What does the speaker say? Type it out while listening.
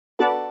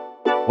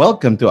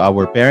Welcome to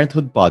Our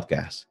Parenthood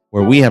Podcast,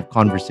 where we have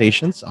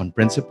conversations on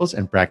principles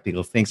and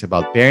practical things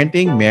about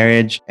parenting,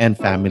 marriage, and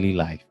family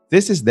life.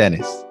 This is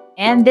Dennis.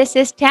 And this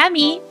is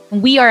Thammie.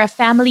 We are a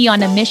family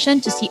on a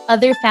mission to see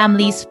other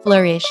families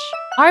flourish.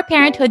 Our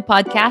Parenthood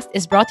Podcast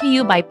is brought to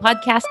you by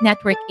Podcast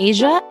Network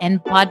Asia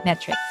and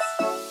Podmetrics.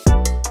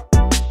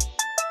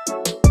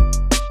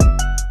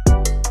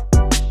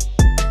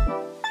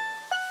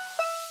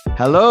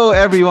 Hello,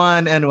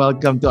 everyone, and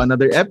welcome to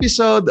another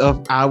episode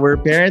of Our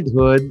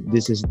Parenthood.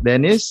 This is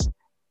Dennis.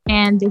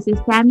 And this is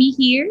Thammie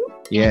here.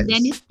 Yes. And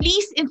Dennis,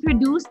 please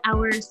introduce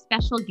our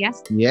special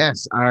guest.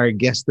 Yes, our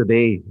guest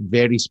today,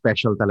 very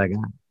special talaga.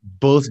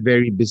 Both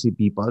very busy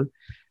people.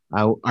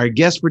 Our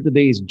guest for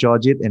today is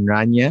Jojit and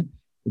Ranya.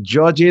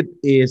 Jojit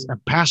is a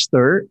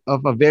pastor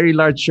of a very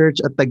large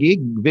church at Taguig,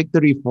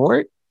 Victory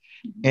Fort.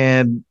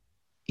 And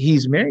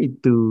he's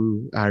married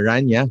to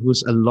Ranya,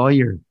 who's a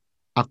lawyer.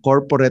 A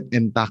corporate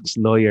and tax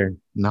lawyer.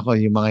 Nako,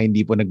 yung mga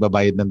hindi po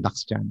nagbabayad ng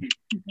tax dyan.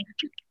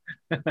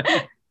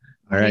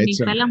 Alright. Hindi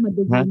So, ka lang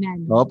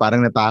madugunan.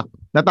 parang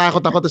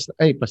natakot ako. Tas,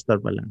 ay,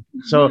 pastor pala.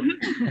 So,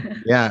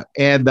 yeah.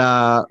 And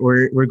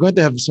we're going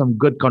to have some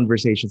good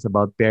conversations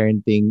about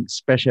parenting,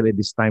 especially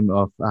this time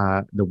of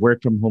the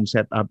work from home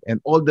setup and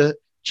all the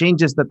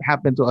changes that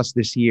happened to us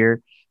this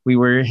year.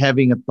 We were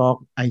having a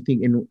talk, I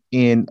think, in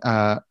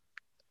 2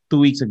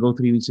 weeks ago,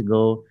 3 weeks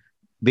ago.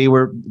 They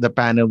were the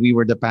panel, we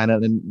were the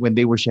panel, and when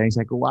they were sharing, it's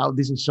like, wow,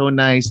 this is so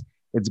nice.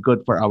 It's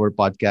good for our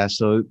podcast.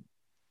 So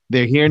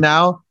they're here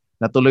now.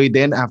 Natuloy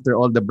din after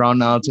all the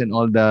brownouts and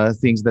all the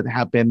things that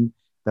happened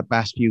the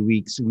past few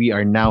weeks. We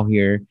are now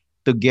here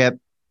to get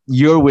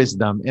your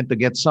wisdom and to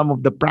get some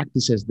of the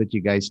practices that you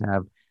guys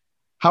have.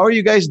 How are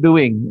you guys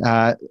doing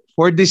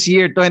for this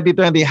year,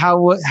 2020?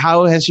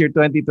 How has your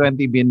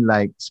 2020 been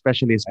like,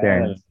 especially as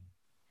parents?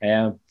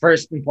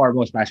 First and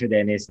foremost, Pastor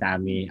Dennis,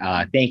 Thammie,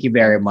 thank you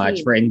very much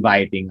for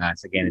inviting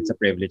us. Again, it's a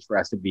privilege for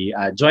us to be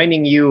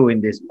joining you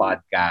in this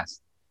podcast.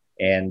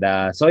 And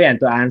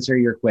to answer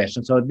your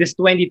question, so this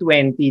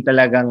 2020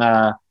 talagang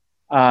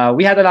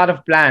we had a lot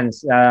of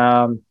plans,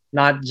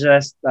 not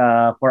just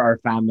for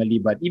our family,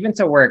 but even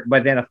to work.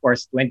 But then, of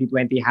course,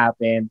 2020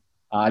 happened.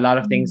 A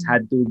lot of things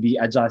had to be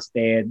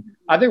adjusted.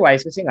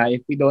 Otherwise, kasi nga,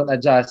 if we don't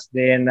adjust,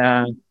 then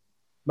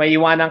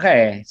maiiwanan ka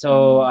eh.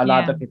 So a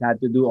lot of it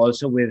had to do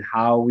also with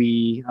how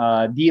we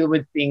deal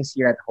with things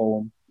here at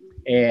home,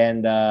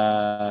 and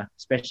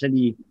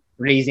especially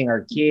raising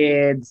our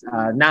kids.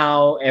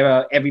 Now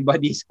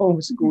everybody's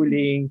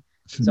homeschooling.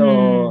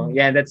 So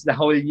that's the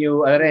whole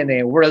new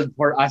world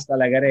for us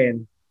talaga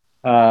rin.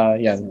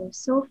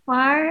 So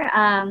far,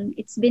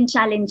 it's been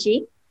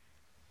challenging.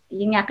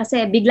 Yun nga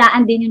kasi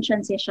biglaan din yung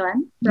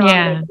transition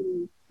from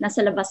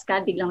nasa labas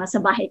ka, biglang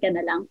nasa bahay ka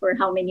na lang for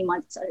how many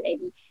months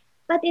already.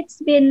 But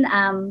it's been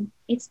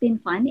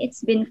fun.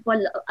 It's been full,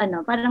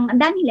 parang ang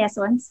daming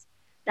lessons,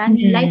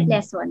 daming life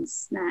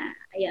lessons na,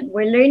 ayan,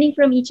 we're learning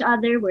from each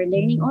other. We're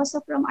learning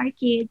also from our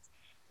kids.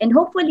 And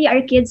hopefully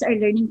our kids are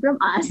learning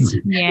from us.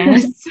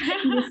 Yes.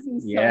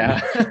 Yeah.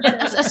 Let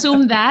us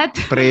assume that.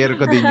 Prayer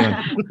ko din yun.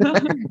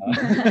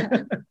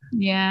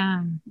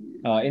 Yeah.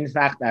 In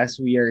fact, as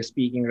we are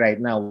speaking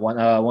right now,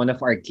 one of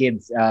our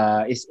kids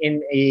is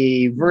in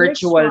a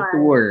virtual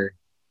tour.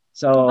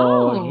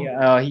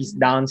 So he's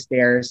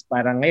downstairs.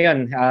 Parang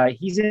ngayon,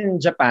 he's in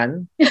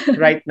Japan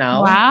right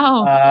now.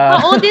 Wow.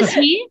 How old is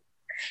he?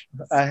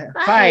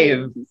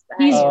 5.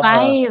 He's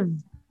 5.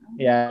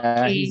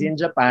 Yeah, Okay. he's in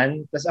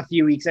Japan. Tapos a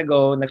few weeks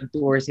ago,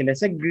 nag-tour sila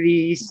sa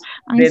Greece.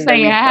 Ang Then the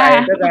week saya.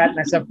 prior to that,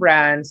 nasa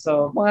France.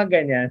 So, mga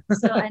ganyan.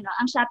 So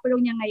ang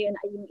chaperone niya ngayon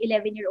ay yung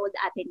 11-year-old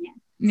ate niya.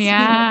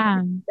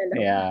 Yeah. Dalawa.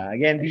 Yeah,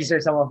 again, these are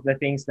some of the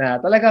things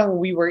na talagang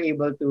we were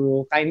able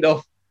to kind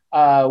of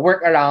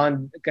work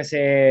around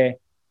kasi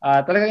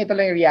talagang ito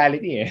lang yung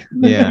reality eh.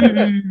 Yeah.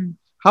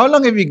 How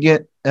long have you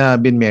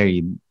been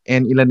married?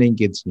 And ilan na yung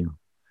kids niyo?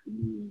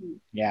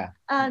 Yeah.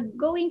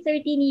 Going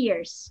 13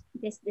 years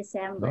this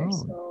December.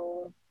 Oh. So,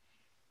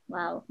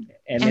 wow.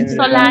 And then,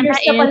 Solana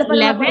Years na is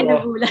 11?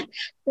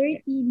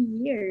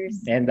 13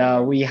 years. And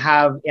we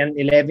have an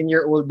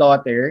 11-year-old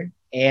daughter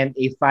and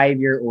a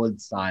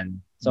 5-year-old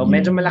son. So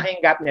medyo malaki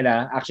yung gap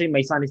nila. Actually,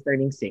 my son is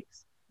turning 6.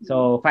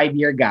 So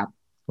 5-year gap.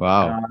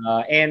 Wow.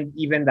 And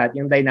even that,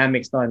 yung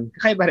dynamics nun,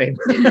 kakaiba rin.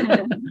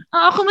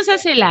 Kumusta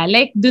sila?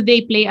 Like, do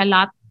they play a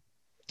lot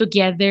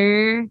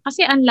together?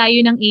 Kasi ang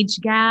layo ng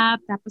age gap.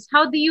 Tapos,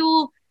 how do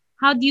you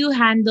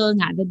handle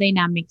nga the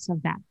dynamics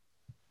of that?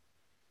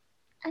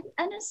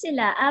 Ano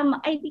sila?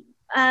 I think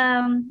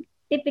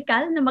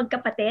typical na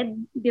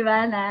magkapatid, 'di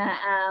ba? Na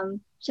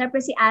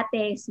syempre si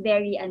ate is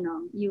very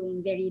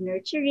yung very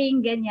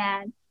nurturing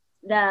ganyan.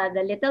 The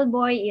little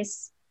boy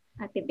is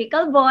a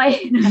typical boy.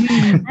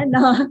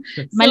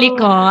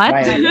 Malikot.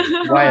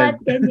 Wild.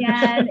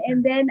 Ganyan.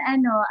 And then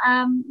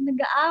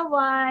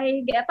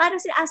nag-aaway. Parang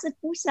si aso't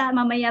pusa,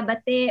 mamaya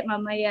bate,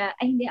 mamaya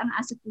ay hindi, ang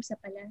aso't pusa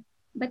pala.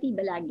 Bati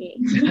ba lagi?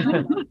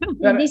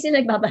 Hindi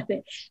sila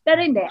nagbabate. Pero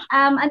hindi.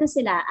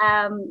 Sila,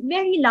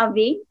 very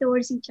loving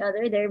towards each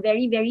other. They're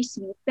very, very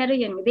sweet. Pero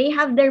yun, they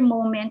have their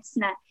moments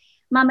na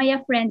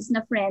mamaya friends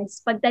na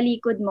friends, pag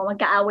talikod mo,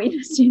 magkaaway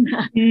na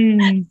sila.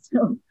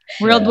 So,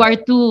 World War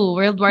II,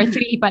 World War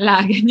III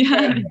pala,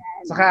 ganyan.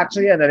 Saka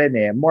actually,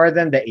 more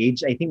than the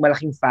age, I think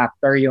malaking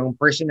factor yung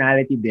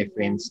personality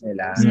difference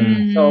nila.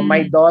 So,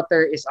 my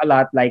daughter is a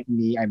lot like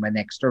me. I'm an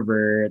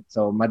extrovert.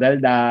 So,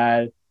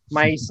 madaldal.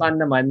 My son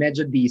naman,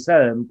 medyo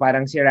diesel.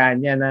 Parang si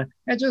Ranya na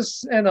medyo,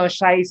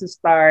 shy sa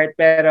start.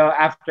 Pero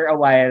after a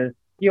while,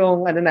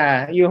 yung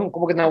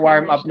kumbaga na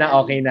warm up na,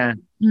 okay na.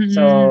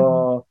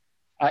 So,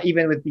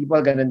 even with people,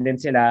 ganun din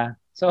sila.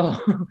 So,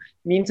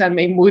 minsan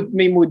may mood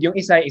yung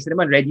isa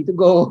naman ready to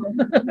go.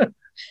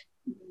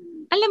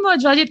 Alam mo,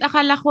 Jojit,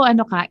 akala ko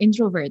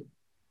introvert.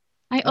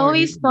 I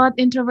always thought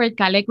introvert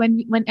ka. Like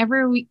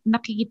whenever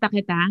nakikita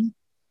kita,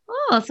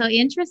 so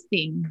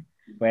interesting.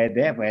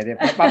 Pwede.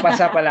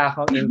 Papasa pala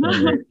akong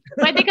introvert.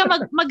 Pwede ka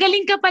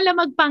magaling ka pala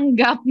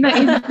magpanggap na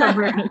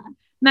introvert.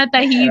 Na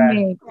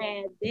tahimik.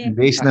 Pwede.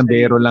 Base na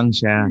bero lang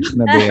siya.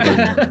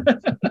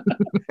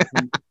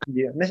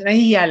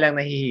 Nahihiya lang.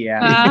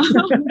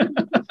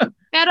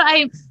 Pero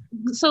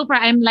so far,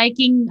 I'm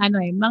liking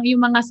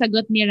yung mga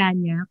sagot ni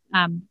Ranya.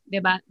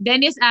 Diba?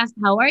 Dennis asked,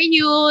 how are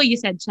you? You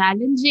said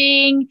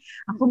challenging.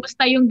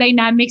 Kumusta yung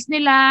dynamics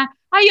nila?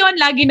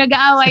 Ayun, lagi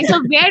nag-aaway. So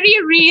very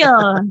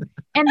real.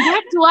 And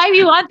that's why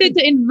we wanted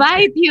to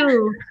invite you.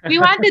 We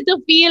wanted to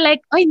feel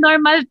like,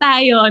 normal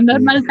tayo.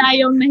 Normal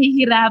tayong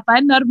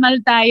nahihirapan. Normal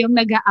tayong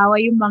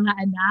nag-aaway yung mga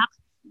anak.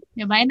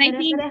 Diba? And I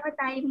think, pareho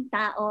tayong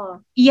tao.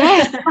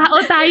 Yes, tao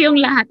tayong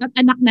lahat. At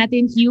anak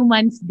natin,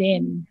 humans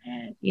din.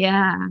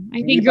 Yeah.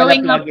 I think hindi pala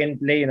growing plug up, and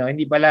play, no?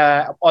 Hindi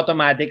pala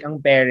automatic ang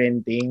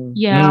parenting.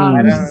 Yeah.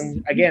 Parang,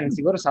 again,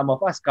 siguro some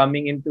of us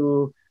coming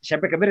into,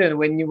 syempre kami rin,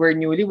 when you were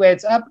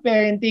newlyweds,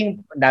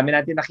 parenting, ang dami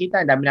natin nakita,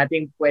 ang dami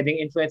natin pwedeng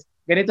influence.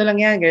 Ganito lang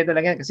yan,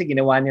 kasi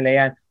ginawa nila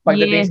yan.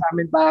 Pagdating sa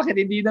amin, bakit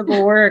hindi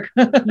nag-work?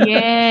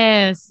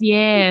 Yes.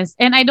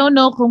 And I don't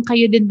know kung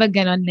kayo din ba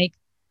ganon. Like,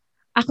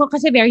 ako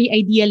kasi very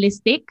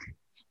idealistic.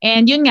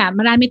 And yun nga,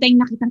 marami tayong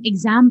nakitang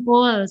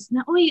examples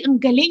na, ang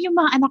galing yung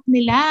mga anak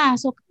nila.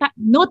 So,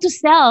 note to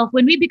self,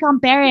 when we become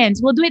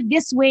parents, we'll do it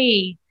this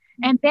way.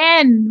 And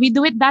then, we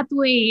do it that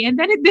way. And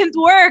then it didn't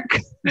work.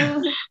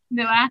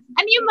 Diba?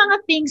 Ano yung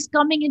mga things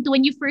coming into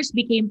when you first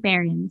became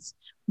parents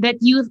that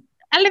you,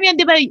 alam mo yun,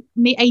 diba,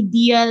 may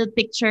ideal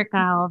picture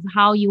ka of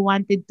how you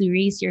wanted to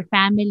raise your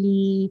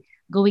family,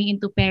 going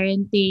into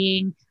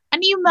parenting.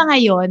 Ano yung mga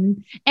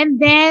yon?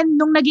 And then,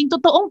 nung naging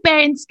totoong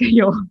parents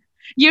kayo,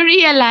 you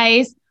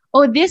realize,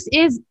 this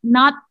is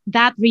not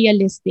that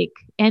realistic.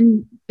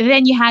 And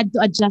then you had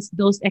to adjust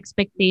those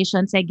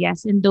expectations, I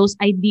guess, and those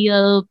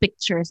ideal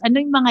pictures.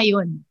 Ano yung mga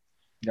yun?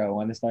 Go,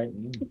 wanna start?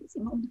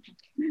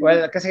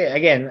 Well, kasi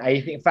again, I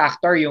think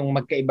factor yung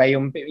magkaiba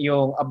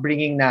yung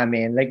upbringing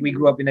namin. Like we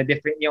grew up in a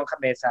different, yung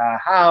kami sa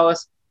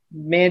house,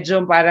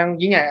 medyo parang,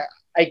 yun nga,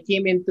 I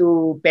came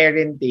into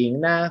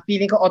parenting na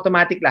feeling ko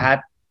automatic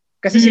lahat.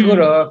 Kasi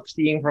siguro,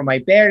 seeing from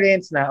my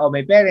parents na,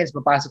 my parents,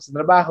 papasok sa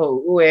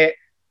trabaho, uuwi.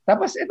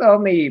 Tapos ito,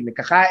 may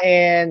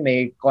kakain,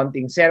 may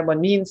konting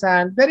sermon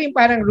minsan. Pero yung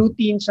parang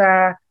routine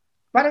siya,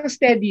 parang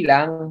steady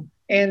lang.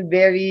 And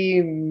very,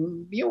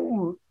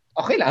 yung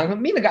okay lang,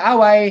 may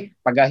nag-aaway,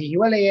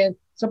 paghihiwalayin.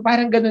 So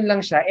parang ganun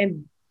lang siya.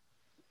 And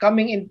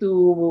coming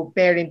into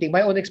parenting,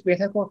 my own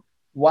experience, ako,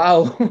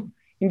 wow,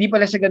 hindi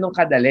pala siya ganun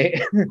kadali.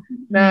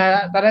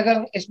 Na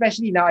talagang,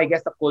 especially now, I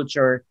guess the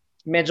culture,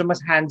 medyo mas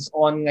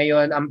hands-on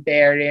ngayon ang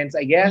parents,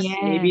 I guess. Yes.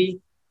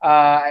 Maybe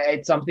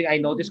it's something I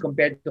noticed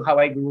compared to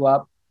how I grew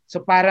up.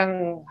 So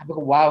parang, sabi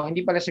ko, wow,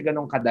 hindi pala siya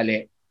ganun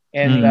kadali.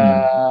 And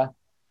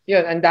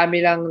yun, ang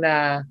dami lang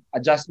na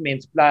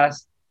adjustments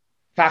plus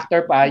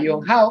factor pa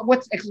yung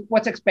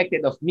what's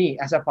expected of me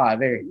as a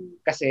father.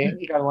 Kasi,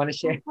 ikaw wanna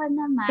share? Ako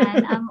naman,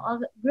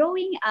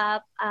 growing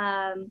up,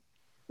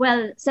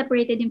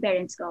 separated yung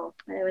parents ko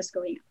when I was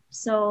growing up.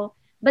 So,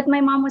 but my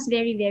mom was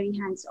very, very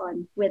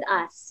hands-on with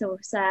us. So,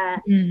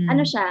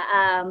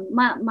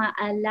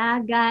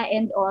 maalaga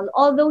and all.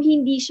 Although,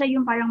 hindi siya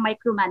yung parang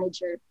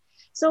micromanager.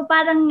 So,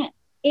 parang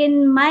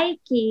in my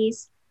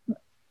case,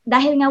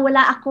 dahil nga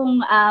wala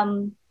akong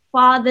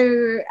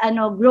father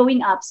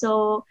growing up,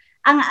 so,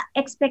 ang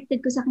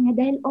expected ko sa kanya,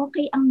 dahil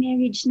okay ang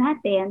marriage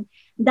natin,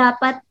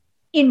 dapat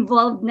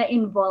involved.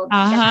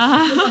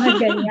 Kasi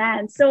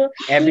ganyan. So,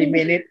 every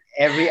minute,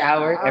 every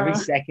hour, every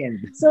second.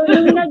 So,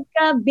 nung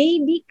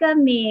nagka-baby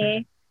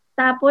kami,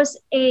 tapos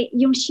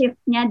yung shift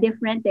niya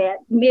different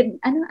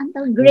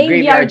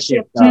graveyard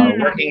shift.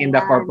 Working in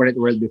the corporate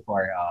world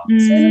before.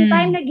 So, nung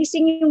time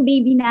nagising yung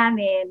baby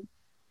namin,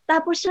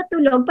 tapos siya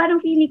tulog,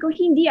 parang feeling ko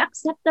hindi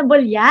acceptable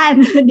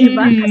yan. Di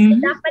ba? Kasi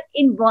dapat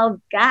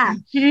involved ka.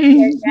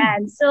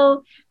 Yan.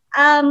 So,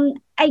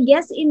 I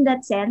guess in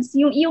that sense,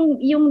 yung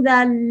the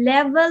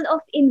level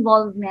of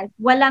involvement,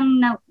 wala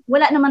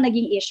namang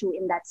naging issue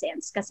in that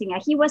sense. Kasi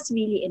nga, he was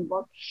really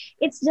involved.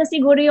 It's just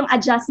siguro yung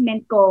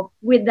adjustment ko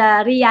with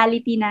the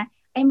reality na,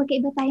 ay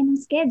magkaiba tayo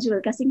ng schedule.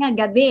 Kasi nga,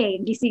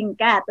 gabi, gising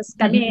ka. Tapos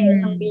kami,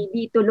 ng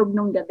baby, tulog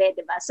nung gabi.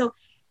 Diba? So,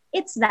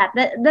 it's that.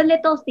 The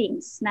little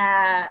things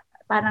na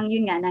parang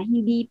yun nga, na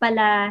hindi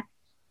pala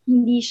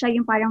hindi siya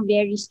yung parang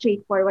very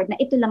straightforward na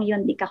ito lang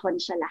yun, di kahon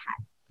siya lahat.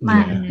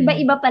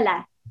 Iba-iba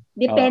pala.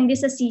 Depende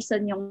sa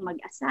season yung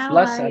mag-asawa.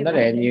 Plus,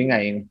 yun nga,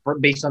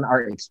 based on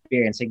our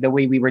experience, like the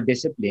way we were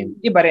disciplined,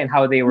 iba rin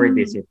how they were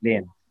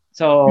disciplined.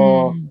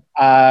 So,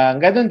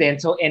 ganun din.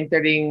 So,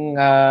 entering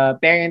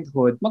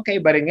parenthood,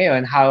 magkaiba rin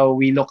ngayon how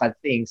we look at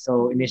things.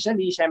 So,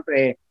 initially,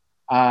 syempre,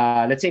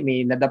 let's say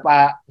may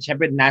nadapa,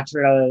 syempre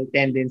natural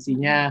tendency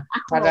niya.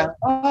 Parang,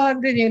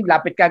 yung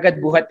lapit kagad,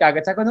 buhat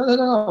kagad. Sabi ko,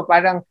 no.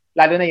 Parang,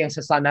 lalo na yung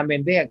sa son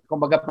namin,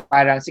 kumbaga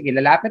parang, sige,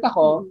 lalapit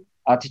ako,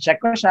 to-check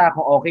ko siya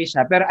kung okay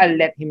siya, pero I'll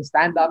let him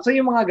stand up. So,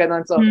 yung mga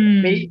ganon. So,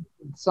 may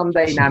some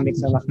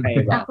dynamics na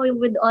magkaiba. Ako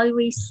would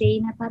always say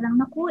na parang,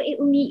 naku,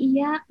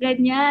 umiiyak,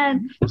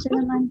 ganyan. Siya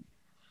naman,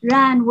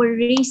 Ran, we're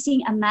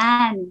raising a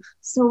man.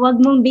 So,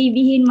 wag mong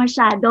babyhin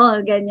masyado,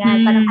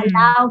 ganyan. Parang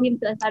allow him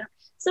to, parang,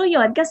 so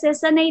yun, kasi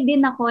sanay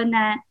din ako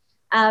na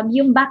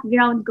yung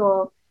background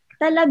ko,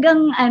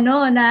 talagang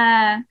na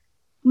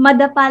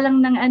madapa lang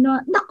ng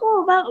naku,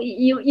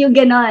 yung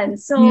ganon.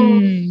 So,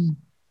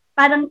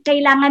 parang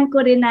kailangan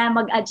ko rin na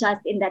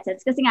mag-adjust in that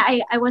sense. Kasi nga,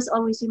 I was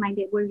always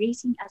reminded, we're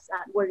raising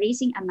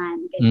a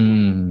man.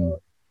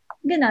 So,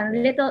 ganon,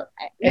 little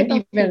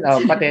and even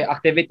pati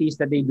activities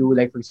that they do,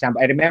 like for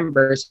example, I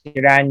remember si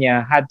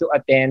Ranya had to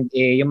attend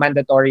yung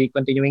mandatory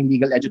continuing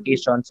legal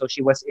education. So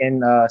she was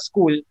in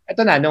school.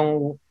 Ito na,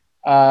 nung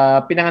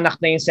pinanganak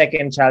na yung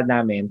second child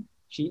namin,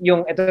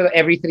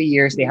 every 3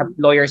 years,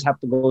 lawyers have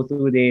to go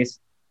through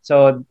this.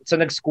 So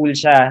nag-school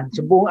siya.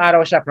 So buong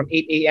araw siya from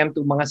 8 a.m.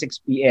 to mga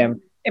 6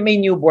 p.m. May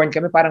newborn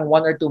kami, parang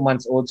 1 or 2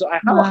 months old. So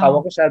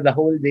hawak-hawak ko siya the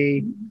whole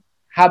day.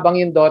 Habang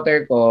yung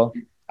daughter ko,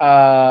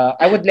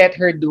 I would let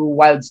her do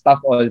wild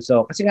stuff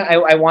also. Kasi nga,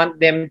 I want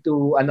them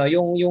to,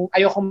 yung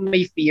ayoko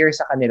may fear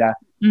sa kanila.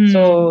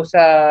 So,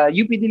 sa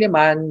UP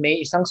Diliman,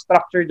 may isang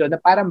structure doon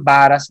na parang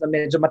baras na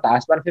medyo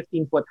mataas, parang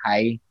 15 foot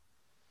high.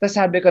 Tapos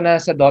sabi ko na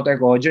sa daughter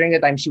ko, during the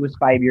time she was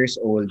 5 years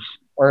old,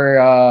 or,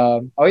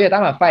 5.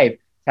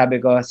 Sabi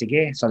ko,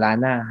 sige,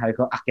 Solana. Sabi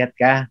ko, akyat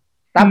ka.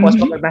 Tapos,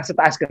 pag nasa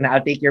taas ka na,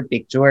 I'll take your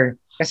picture.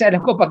 Kasi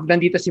alam ko, pag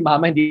nandito si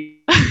mama,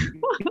 hindi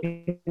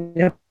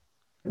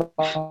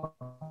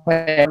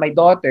my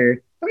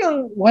daughter,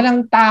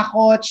 walang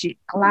takot, she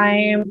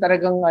climbed,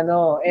 talagang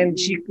and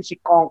she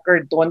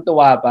conquered,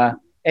 tuwan-tuwa pa.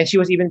 And she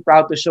was even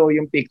proud to show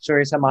yung picture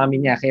sa mami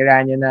niya, kay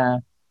Ranya na,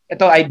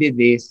 ito, I did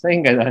this. So,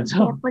 yung gano'n.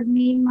 So, pag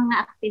may mga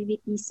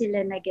activities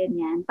sila na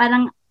ganyan,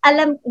 parang,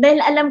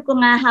 dahil alam ko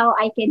nga how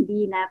I can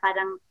be na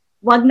parang,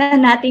 wag na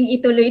nating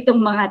ituloy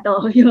itong mga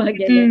to, yung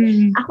mga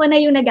ganyan. Ako na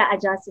yung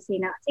nag-a-adjust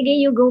na, sige,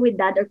 you go with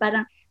that, or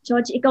parang,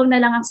 George, ikaw na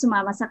lang ang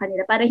sumama sa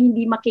kanila para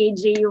hindi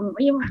ma-KJ yung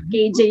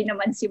KJ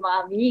naman si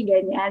mommy,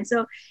 ganyan.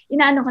 So,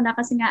 inaano ko na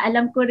kasi nga,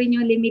 alam ko rin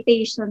yung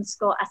limitations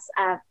ko as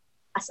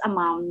a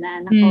mom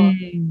na,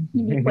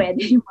 hindi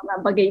pwede yung mga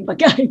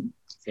bagay-bagay.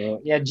 So,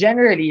 yeah,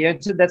 generally,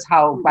 so that's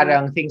how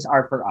parang things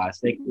are for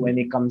us. Like, when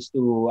it comes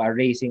to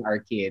raising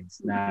our kids,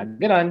 na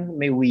gano'n,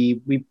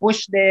 we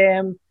push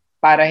them,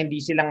 para hindi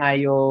sila nga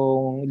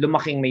yung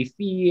lumaking may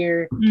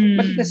fear.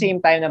 But at the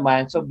same time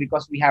naman, so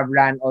because we have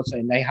Ran also,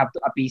 and I have to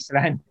appease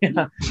Ran, make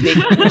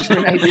sure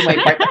na I do my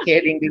part,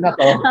 caring din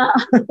ako.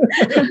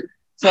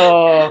 So,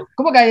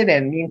 kumbaga yun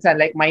din. Minsan,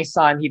 like my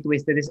son, he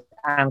twisted his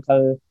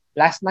ankle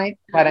last night.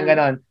 Parang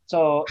ganon.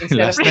 So,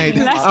 instead last night.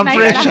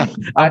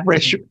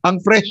 Ang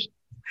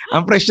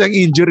fresh ang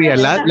injury.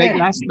 Like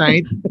last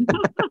night.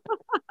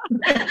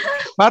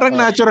 Parang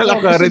natural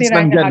occurrence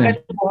lang dyan.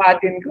 Agad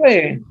buhatin ko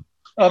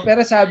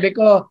pero sabi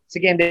ko,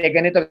 sige, hindi,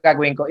 ganito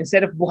gagawin ko.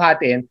 Instead of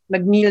buhatin,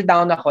 nag-kneel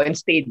down ako and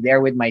stayed there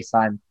with my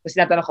son. Tapos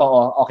tinatanong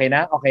ko, okay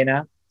na?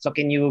 So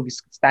can you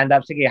stand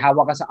up? Sige,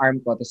 hawak ka sa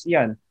arm ko. Tapos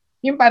yun.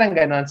 Yung parang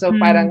ganon. So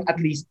parang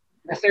at least,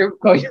 na-serve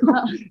ko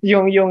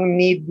yung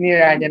need ni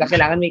Ranya na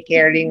kailangan may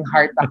caring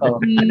heart ako.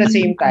 At the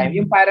same time,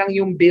 yung parang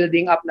yung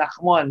building up na,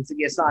 come on,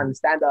 sige son,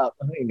 stand up.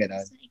 Yung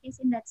ganon. So I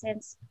guess in that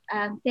sense,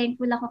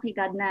 thankful ako kay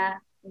God na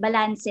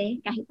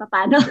balanse kahit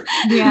papano.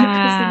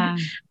 Yeah.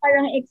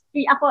 Parang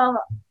extreme.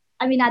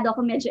 Aminado ako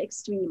medyo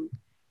extreme.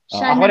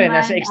 Ako rin,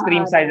 nasa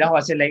extreme side ako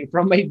kasi like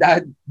from my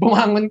dad,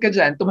 bumangon ka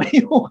dyan,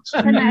 tumayo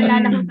ka.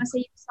 Naalala ko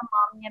kasi yung sa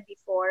mom niya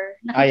before.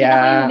 Nakikita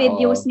ko yung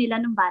videos nila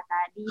nung bata,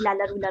 di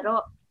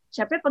lalaro-laro.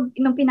 Siyempre,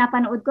 nung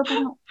pinapanood ko,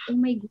 parang, oh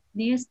my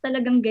goodness,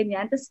 talagang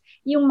ganyan. Tapos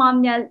yung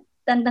mom niya,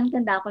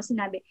 tandang-tanda ako,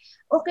 sinabi,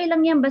 okay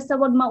lang yan, basta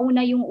wag mauna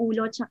yung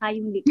ulo tsaka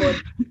yung likod.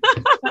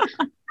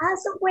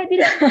 So pwede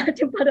na,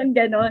 parang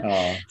gano'n.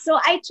 So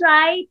I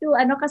try to,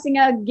 kasi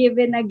nga,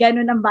 given na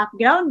gano'n ang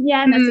background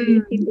niya, na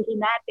sabihin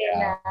natin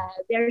na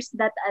there's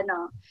that,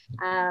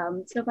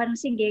 so parang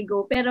sige,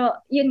 go. Pero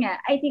yun nga,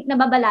 I think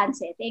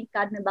nababalanse. Thank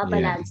God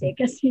nababalanse.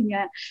 Kasi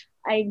nga,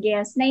 I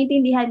guess,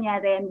 naintindihan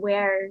niya rin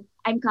where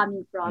I'm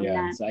coming from.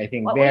 Na, so I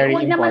think very important.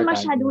 Huwag naman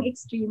masyadong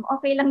extreme.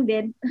 Okay lang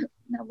din.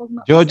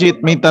 Jojit,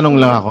 may tanong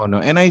lang ako,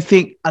 no? And I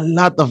think a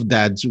lot of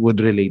dads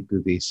would relate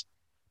to this.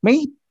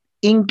 May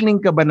inkling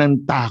ka ba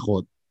ng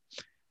takot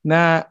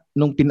na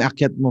nung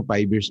pinaakyat mo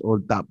 5 years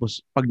old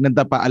tapos pag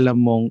nadapa alam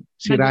mong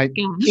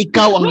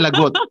ikaw ang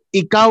lagot.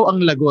 Ikaw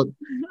ang lagot.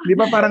 Di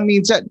ba parang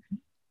minsan,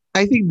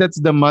 I think that's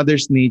the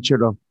mother's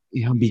nature of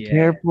be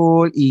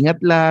careful,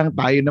 ingat lang,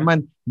 tayo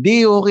naman.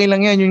 Di, okay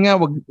lang yan. Yun nga,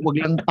 wag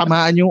lang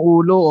tamaan yung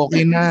ulo,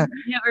 okay na.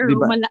 Yeah, or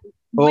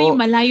Diba?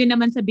 malayo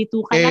naman sa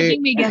bituka.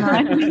 Laging may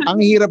gano'n. Ang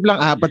hirap lang,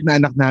 4 na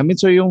anak namin.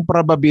 So yung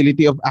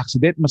probability of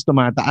accident mas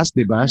tumataas,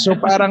 di ba? So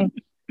parang,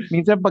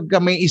 minsan pagka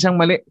may isang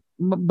mali,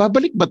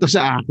 babalik ba to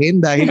sa akin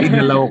dahil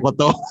inalaw ko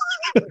to?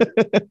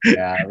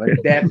 Yeah,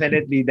 but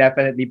definitely.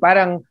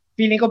 Parang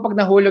feeling ko pag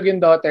nahulog yung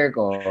daughter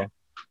ko,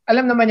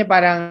 alam naman niya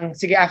parang,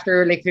 sige,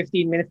 after like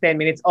 15 minutes, 10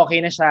 minutes,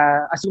 okay na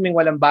siya, assuming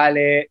walang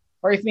bali.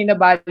 Or if may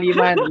nabali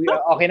man,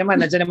 okay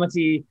naman. Nandiyan naman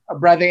si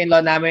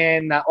brother-in-law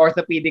namin na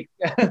orthopedic.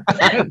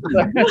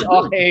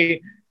 Okay.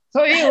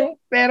 So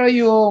pero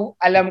yung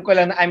alam ko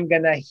lang na I'm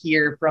gonna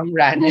hear from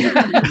Rania.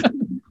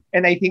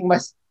 And I think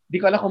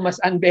di ko alam kung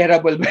mas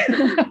unbearable ba.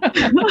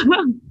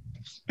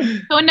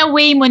 So,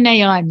 na-weigh mo na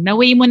yon.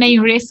 Na-weigh mo na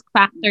yung risk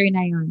factor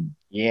na yon.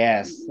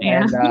 Yes.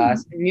 Yeah.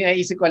 And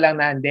naisip ko lang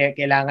na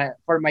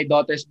kailangan for my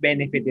daughter's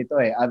benefit ito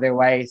eh.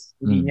 Otherwise,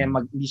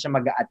 hindi siya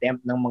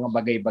mag-attempt ng mga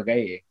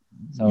bagay-bagay eh.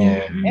 So,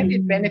 and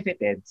it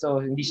benefited. So,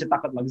 hindi siya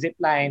takot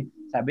mag-zipline.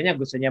 Sabi niya,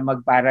 gusto niya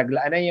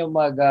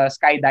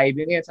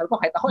mag-skydiving ngayon. Sabi ko,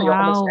 kahit ako,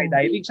 ayoko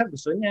mag-skydiving. Siya,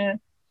 gusto niya.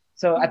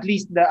 So, at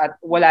least,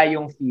 wala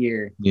yung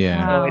fear.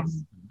 Yeah. So,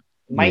 it's,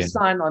 my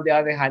son, on the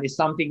other hand, is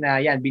something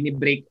na,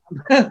 binibreak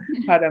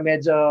para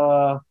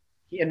medyo,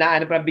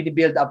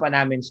 binibuild up pa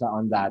namin siya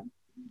on that.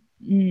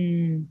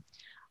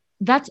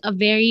 That's a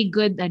very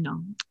good,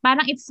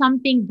 parang it's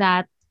something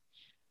that,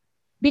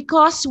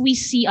 because we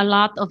see a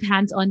lot of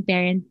hands-on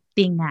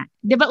parenting nga.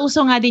 Di ba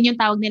uso nga din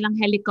yung tawag nilang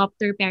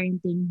helicopter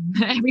parenting?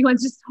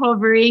 Everyone's just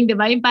hovering, di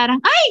ba? Yung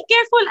parang, ay,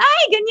 careful,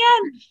 ay,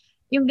 ganyan.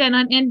 Yung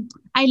ganon. And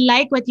I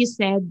like what you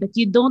said, that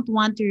you don't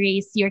want to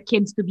raise your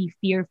kids to be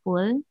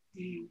fearful.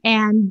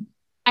 And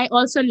I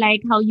also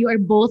like how you are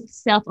both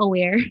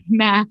self-aware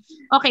na,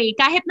 okay,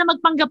 kahit na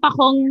magpanggap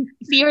akong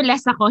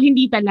fearless ako,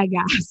 hindi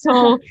talaga.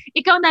 So,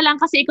 ikaw na lang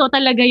kasi ikaw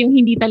talaga yung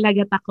hindi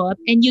talaga takot.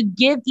 And you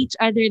give each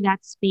other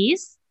that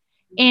space.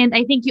 And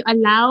I think you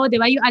allow, di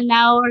ba? You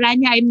allow,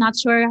 Ranya, I'm not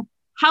sure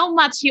how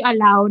much you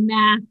allow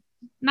na,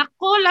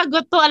 naku,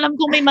 lagot to, alam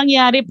kong may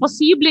mangyari,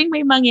 posibleng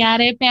may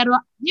mangyari, pero,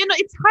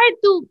 it's hard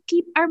to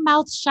keep our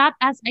mouths shut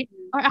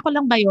or ako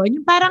lang ba yun?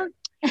 Yung parang,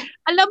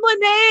 alam mo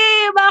na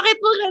bakit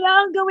mo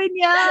kailangan gawin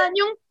yan?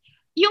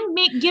 Yung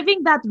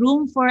giving that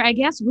room for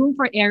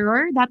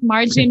error, that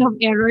margin of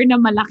error na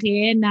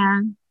malaki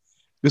na.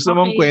 Gusto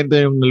mong kwento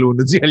yung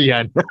nalunod si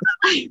Aliana?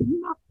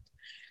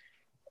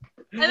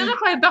 Ano na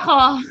kwento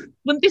ko?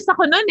 Buntis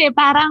ako nun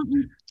parang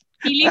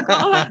feeling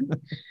ko.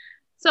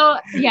 So,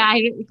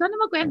 ikaw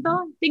na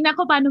magkwento. Tingnan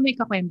ko paano may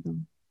kakwento.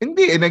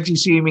 Hindi,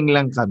 nagsiswimming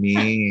lang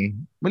kami.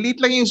 Maliit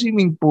lang yung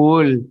swimming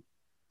pool.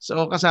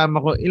 So,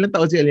 kasama ko, ilang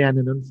taon si Aliana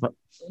nun?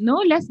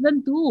 No, less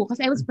than 2.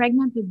 Kasi I was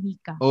pregnant with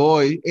Vika.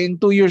 Oh, and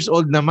 2 years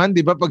old naman,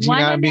 di ba? Pag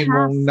sinabi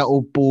mong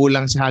naupo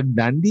lang sa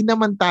hagdan, di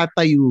naman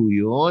tatayo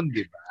yun,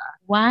 di ba?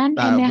 1 and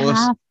a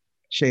half.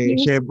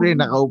 Siyempre,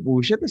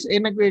 nakaupo siya. Tapos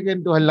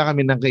nagkwentuhan lang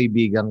kami ng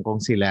kaibigan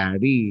kong si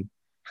Larry.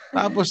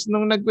 Tapos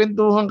nung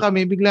nagkwentuhan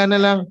kami, bigla na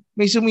lang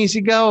may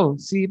sumisigaw.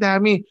 Si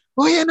Thammie,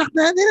 "Hoy, anak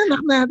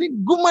natin.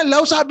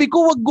 Gumalaw. Sabi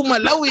ko, wag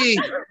gumalaw eh."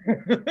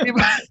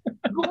 Diba?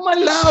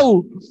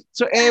 Gumalaw.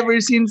 So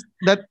ever since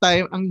that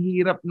time, ang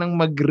hirap ng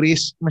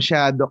mag-risk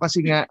masyado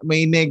kasi nga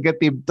may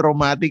negative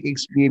traumatic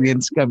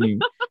experience kami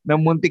na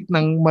muntik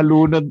nang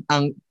malunod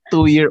ang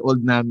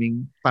 2-year-old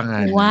naming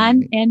panganay.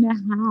 1 and a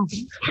half.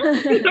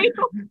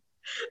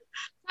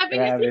 Sabi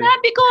niya,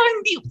 sinabi ko,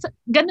 hindi,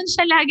 ganun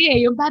siya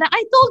lagi yung parang,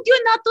 I told you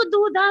not to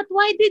do that.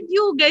 Why did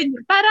you?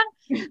 Ganyan. Parang,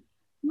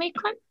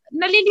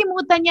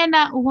 nalilimutan niya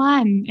na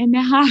 1 and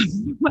a half.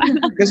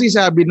 Kasi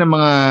sabi ng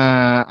mga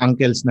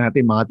uncles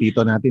natin, mga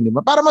tito natin, di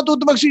ba? Para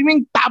matuto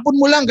mag-swimming, tapon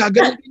mo lang,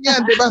 gagawin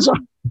yan, di ba?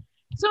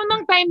 So,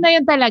 nung time na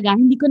yun talaga,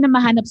 hindi ko na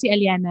mahanap si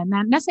Aliana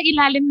na nasa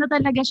ilalim na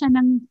talaga siya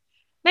ng,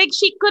 like,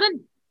 she couldn't,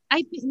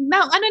 I think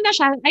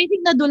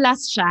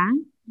nadulas siya,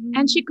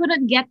 and she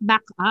couldn't get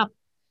back up.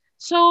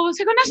 So,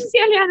 sabi ko, nasa si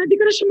Aliana, di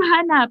ko na siya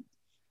mahanap.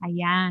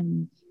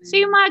 Ayan.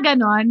 So, yung mga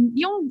ganon,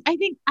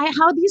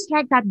 how do you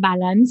strike that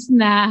balance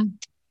na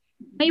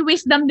may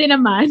wisdom din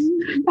naman?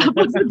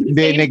 Tapos,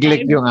 hindi,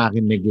 neglect yung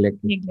akin, neglect.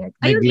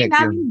 Ayun,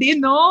 namin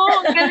din, no?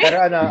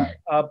 Pero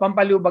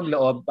pampalubag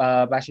loob,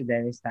 Pastor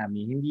Dennis,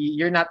 Thammie,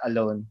 you're not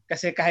alone.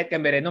 Kasi kahit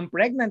kami rin, nung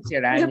pregnant si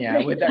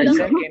Ranya with our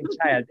second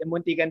child,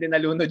 muntikan din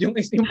nalunod yung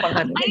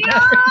pangalan.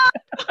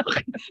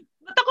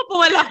 Ba't ako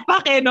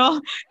pumalakpak no?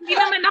 Hindi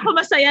naman ako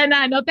masaya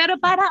na, pero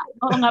para,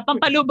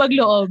 pampalubag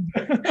loob.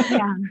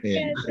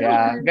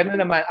 Yeah, ganun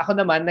naman. Ako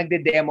naman,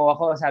 nagde-demo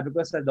ako. Sabi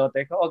ko sa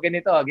daughter ko,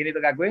 ganito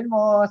gagawin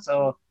mo.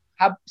 So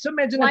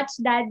medyo watch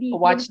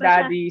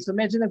daddy. So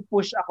medyo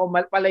nag-push ako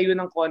palayo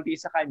ng konti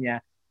sa kanya.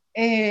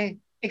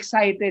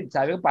 Excited.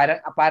 Sabi ko,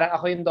 parang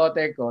ako yung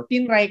daughter ko,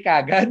 tinry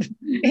kagad.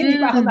 Hindi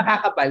pa ako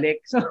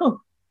nakakabalik.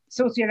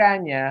 So si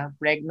Ranya,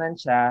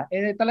 pregnant siya,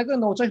 talagang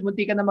no choice,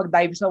 munti ka na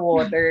mag-dive sa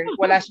water.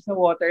 Wala siya sa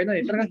water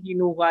noon. Talagang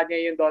hinuha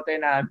niya yung daughter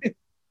namin.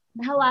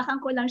 nahawakan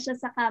ko lang siya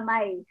sa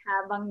kamay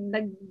habang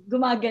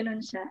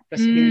gumaganon siya.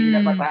 Tapos hindi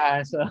na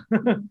pataas.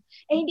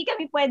 Hindi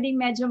kami pwedeng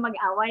medyo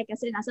mag-away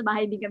kasi nasa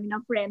bahay din kami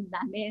ng friend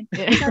namin.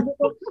 Sabi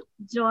ko,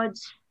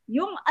 George,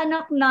 yung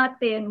anak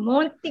natin,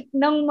 muntik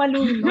nang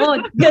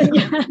malunod.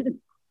 Ganyan.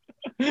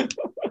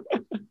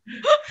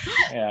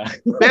 Yeah.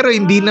 Pero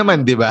hindi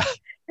naman, di ba?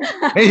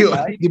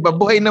 Ngayon, di ba,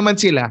 buhay naman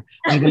sila.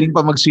 Ang galing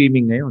pa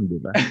mag-swimming ngayon, di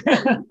ba?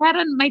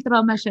 Parang may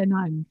trauma siya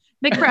noon.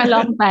 Like for a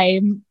long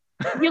time,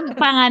 yung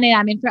panganay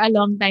namin for a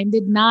long time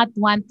did not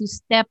want to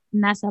step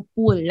na sa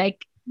pool.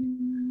 Like,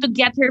 to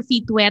get her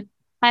feet wet,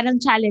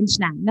 parang challenge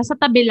na. Nasa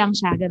tabi lang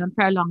siya, ganun,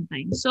 for a long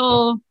time.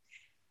 So,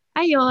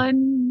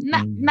 ayun,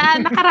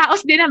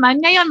 nakaraos din naman.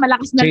 Ngayon,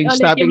 malakas na change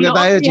ulit topic yung na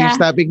tayo. loob niya.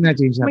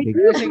 Change topic.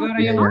 Siguro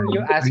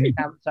yung asking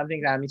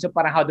something namin. So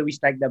parang how do we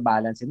strike the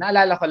balance?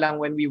 Naalala ko lang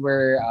when we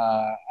were,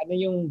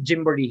 yung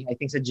Gymboree, I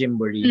think sa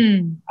Gymboree.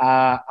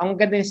 Ang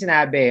ganda yung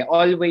sinabi,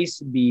 always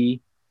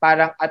be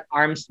parang at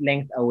arm's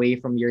length away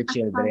from your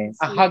children.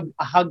 A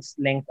hug's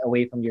length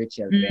away from your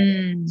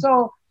children.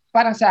 So,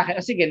 parang sa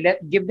akin, sige,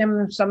 give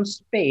them some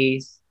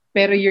space,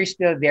 pero you're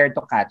still there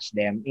to catch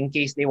them in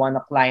case they want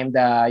to climb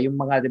yung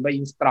mga, di ba,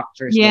 yung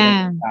structures.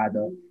 Yeah.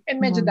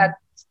 And medyo that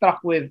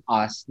struck with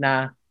us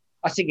na,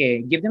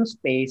 sige, give them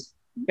space,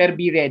 pero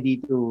be ready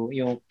to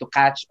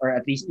catch or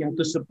at least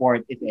to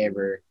support if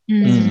ever.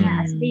 Kasi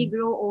as they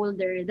grow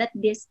older, that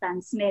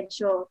distance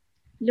medyo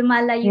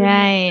lumalayo.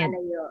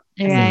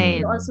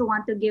 Kasi you also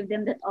want to give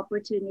them that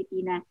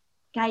opportunity na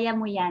kaya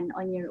mo yan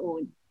on your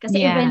own.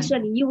 Kasi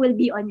eventually, you will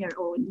be on your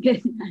own.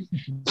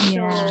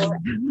 So,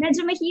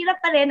 medyo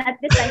mahirap pa rin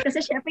at this time kasi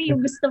syempre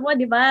yung gusto mo,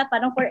 di ba?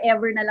 Parang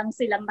forever na lang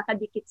silang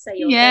nakadikit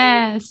sa'yo.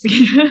 Yes.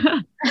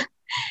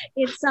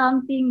 It's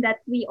something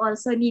that we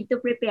also need to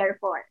prepare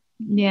for.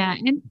 Yeah.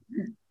 And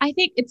I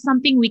think it's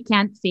something we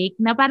can't fake.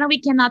 Na parang we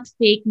cannot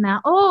fake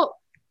na,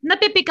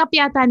 napipick up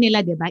yata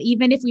nila, di ba?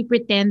 Even if we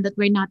pretend that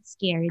we're not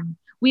scared.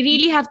 We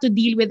really have to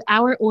deal with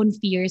our own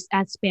fears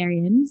as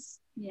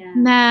parents. Yeah.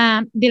 Na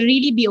they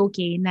really be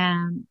okay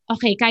na,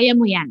 okay, kaya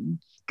mo yan.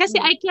 Kasi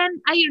I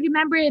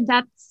remember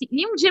that,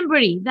 yung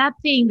Gymboree, that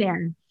thing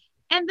there.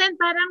 And then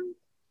parang,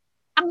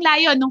 ang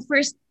layo nung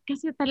first,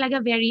 kasi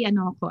talaga very,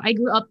 I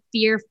grew up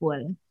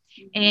fearful.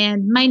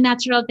 And my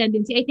natural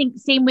tendency, I think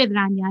same with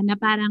Ranya, na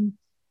parang,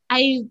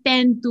 I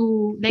tend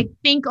to like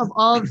think of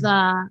all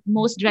the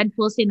most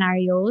dreadful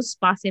scenarios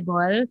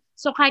possible.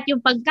 So kahit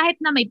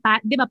na may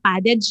di ba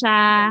padded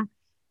siya,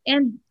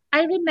 and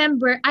I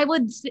remember I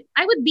would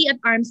be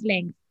at arm's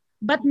length,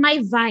 but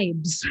my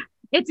vibes,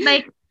 it's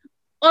like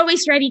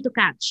always ready to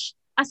catch.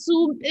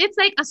 It's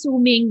like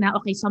assuming na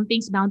okay,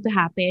 something's bound to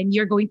happen,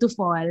 you're going to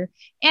fall.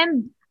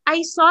 And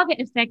I saw the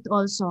effect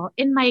also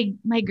in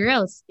my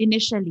girls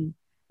initially.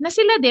 Na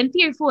sila din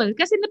fearful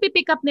kasi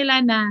napipick up nila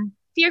na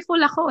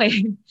fearful ako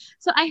eh.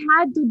 So I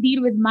had to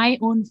deal with my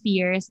own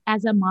fears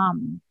as a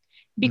mom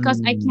because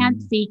I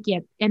can't fake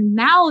it. And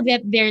now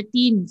that they're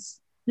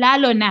teens,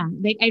 lalo na,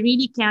 like I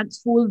really can't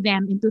fool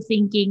them into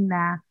thinking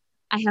na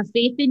I have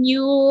faith in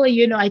you,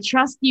 I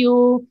trust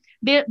you.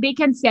 They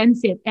can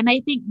sense it. And I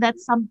think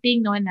that's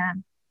something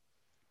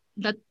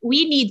that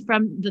we need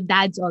from the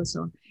dads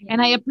also. Yeah.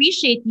 And I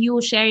appreciate you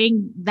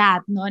sharing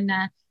that,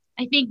 na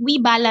I think we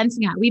balance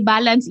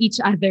each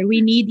other.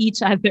 We need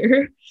each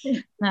other.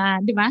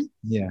 Di ba?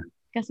 Yeah.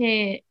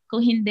 Kasi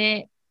kung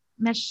hindi,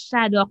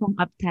 masyado akong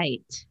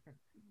uptight.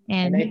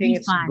 And I think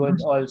it's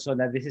good also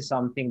that this is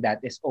something that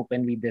is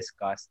openly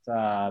discussed,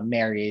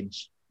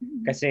 marriage.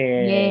 Kasi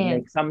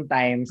like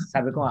sometimes,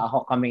 sabi ko nga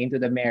ako coming into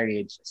the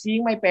marriage,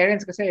 seeing my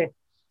parents kasi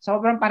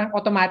sobrang parang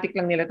automatic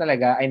lang nila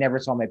talaga. I never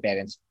saw my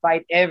parents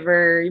fight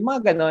ever, yung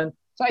mga ganon.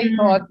 So I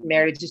thought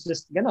marriage is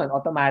just ganon,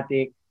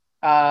 automatic.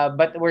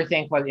 But we're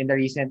thankful in the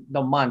recent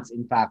months.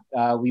 In fact,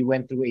 we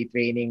went through a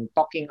training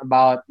talking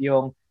about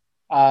yung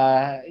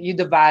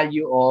the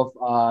value of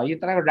yung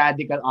talaga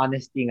radical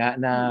honesty nga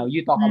na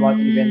you talk about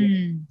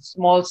even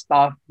small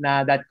stuff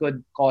na that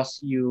could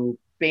cause you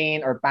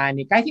pain or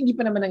panic. Kahit hindi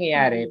pa naman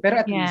nangyayari, pero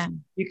at least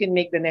you can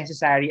make the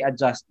necessary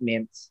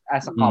adjustments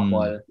as a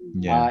couple.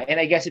 And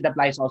I guess it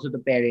applies also to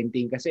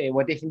parenting kasi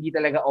what if hindi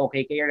talaga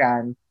okay kay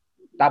Ran,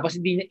 tapos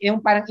hindi yung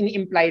parang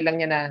ini-imply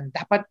lang niya na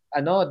dapat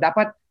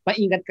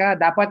maingat ka,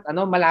 dapat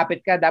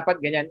malapit ka, dapat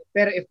ganyan.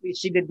 Pero if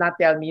she did not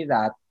tell me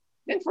that,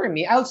 then for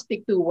me, I'll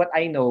stick to what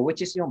I know, which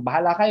is yung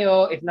bahala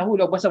kayo, if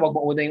nahulog, basta wag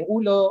mo una yung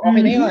ulo,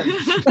 okay na yun.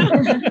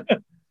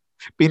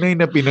 Pinoy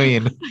na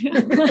Pinoy.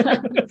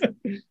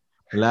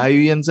 Layo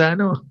yan sa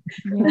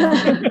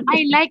I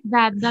like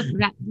that.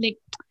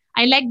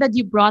 I like that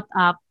you brought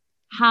up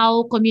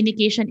how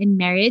communication in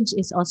marriage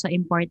is also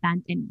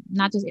important, and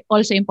not just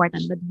also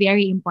important, but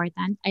very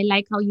important. I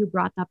like how you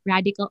brought up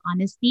radical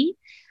honesty,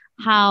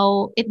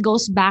 how it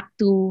goes back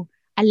to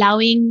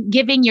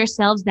giving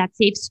yourselves that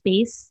safe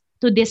space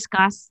to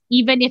discuss,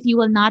 even if you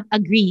will not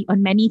agree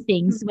on many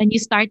things, when you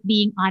start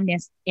being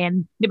honest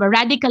and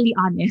radically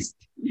honest.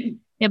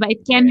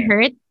 It can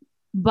hurt,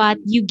 but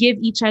you give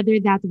each other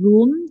that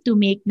room to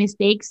make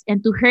mistakes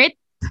and to hurt,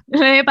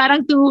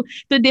 parang to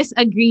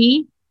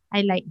disagree.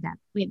 I like that.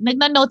 Wait,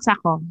 nagna-notes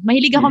ako.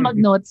 Mahilig ako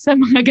mag-notes sa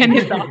mga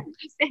ganito.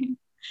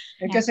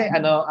 Kasi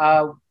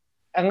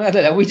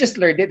we just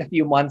learned it a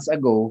few months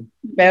ago.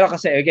 Pero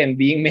kasi again,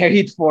 being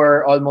married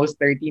for almost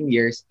 13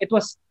 years, it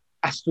was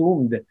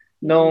assumed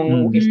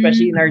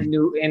especially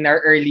in our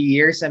early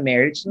years sa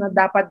marriage na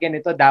dapat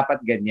ganito, dapat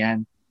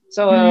ganyan.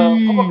 So,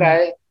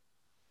 kumbaga,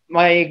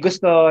 may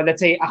gusto,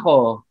 let's say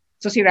ako,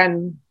 so si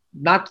Ran,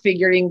 not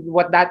figuring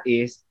what that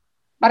is,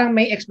 parang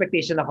may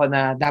expectation ako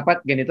na dapat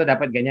ganito,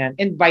 dapat ganyan.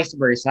 And vice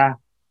versa.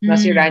 Na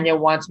si Ranya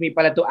wants me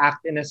pala to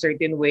act in a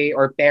certain way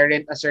or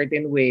parent a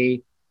certain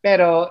way.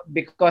 Pero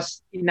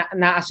because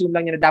na-assume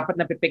lang niya na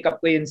dapat napipick up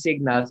ko yung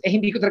signals,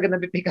 hindi ko talaga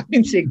napipick up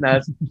yung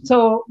signals.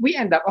 So, we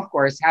end up, of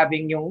course,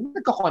 having yung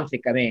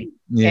nagko-conflict kami.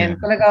 Yeah. And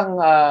talagang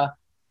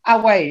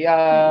away.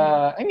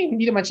 I mean,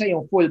 hindi naman siya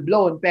yung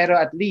full-blown, pero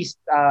at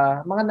least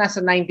mga nasa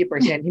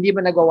 90%, hindi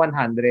ba nagawa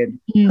 100?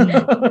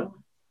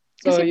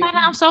 So, kasi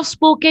parang ang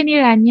soft-spoken ni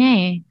Ranya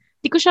eh.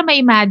 Hindi ko siya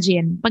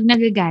ma-imagine pag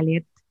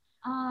nagagalit.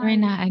 Or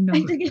na ano.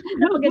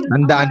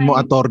 Tandaan mo,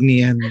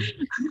 attorney yan.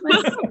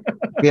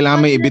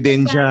 Kailangan may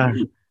ebidensya.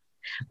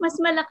 Mas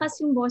malakas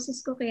yung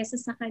boses ko kaysa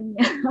sa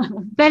kanya.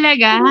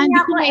 Talaga? Hindi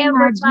ako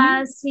ever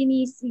pa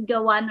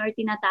sinisigawan or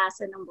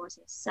tinataasan ng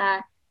boses.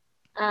 Sa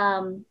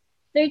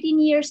 13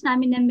 years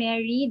namin na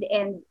married,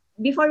 and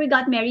before we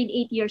got married,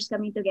 8 years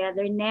kami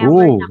together. Never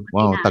na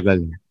ako tinaasan. Tagal.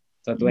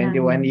 So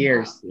 21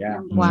 years.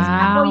 Yeah. Wow.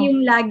 Ako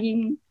yung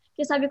laging,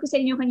 kaya sabi ko sa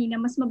inyo kanina,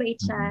 mas mabait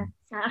siya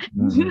sa akin.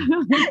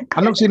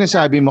 Anong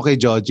sinasabi mo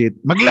kay Jojit?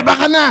 Maglaba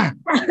ka na!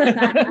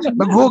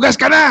 Maghugas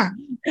ka na!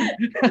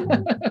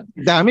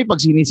 Dami,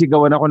 pag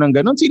sinisigawan ako ng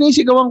ganun,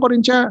 sinisigawan ko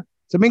rin siya.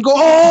 Sabihin ko,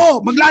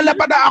 oo!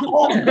 Maglalaba na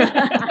ako!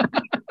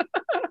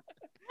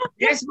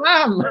 Yes,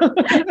 ma'am!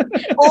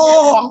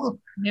 Oo!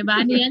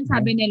 Diba? Ano yan?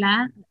 Sabi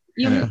nila,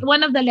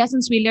 one of the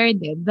lessons we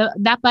learned,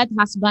 dapat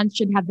husband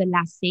should have the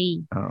last say.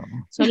 Oh.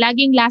 So,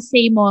 laging last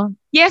say mo,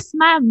 yes,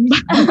 ma'am.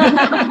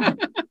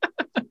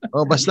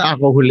 Basta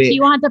ako huli.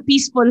 You want a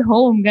peaceful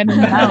home. Ganun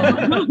daw.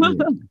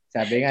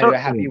 Sabi nga,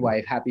 happy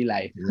wife, happy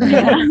life.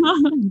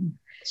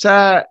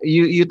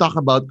 You talk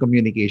about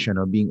communication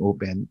or being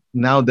open.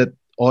 Now that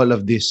all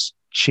of this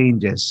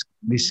changes,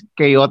 this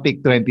chaotic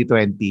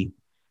 2020,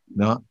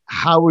 no?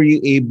 How were you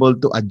able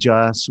to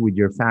adjust with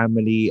your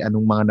family?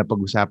 Anong mga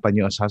napag-usapan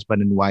niyo as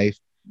husband and wife?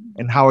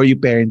 And how are you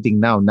parenting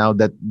now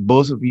that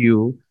both of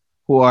you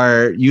who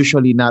are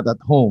usually not at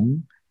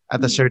home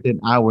at a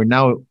certain hour,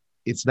 now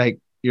it's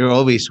like you're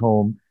always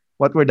home.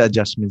 What were the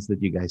adjustments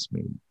that you guys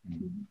made?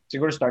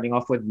 Siguro starting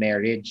off with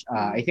marriage,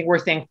 I think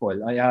we're thankful.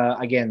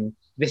 Again,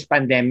 this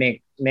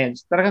pandemic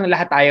meant talagang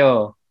lahat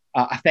tayo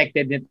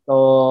affected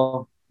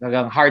nito,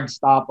 talagang hard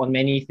stop on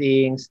many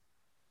things.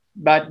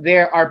 But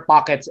there are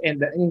pockets,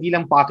 and hindi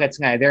lang pockets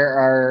nga, there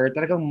are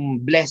talagang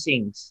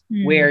blessings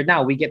where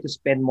now we get to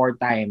spend more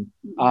time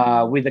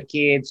with the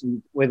kids,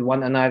 with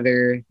one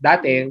another.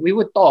 Dati, we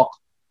would talk,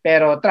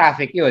 pero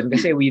traffic yun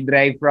kasi we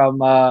drive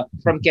from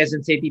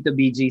Quezon City to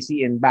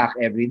BGC and back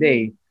every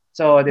day.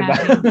 So, di ba?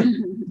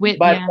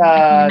 But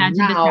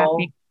now,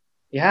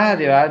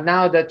 di ba?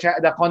 Now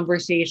the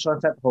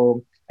conversations at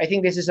home, I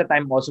think this is a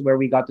time also where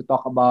we got to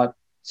talk about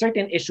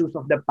certain issues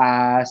of the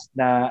past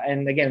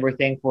and again, we're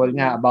thankful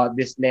nga about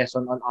this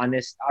lesson on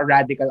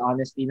radical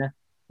honesty na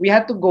we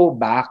had to go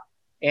back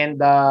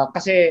and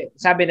kasi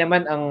sabi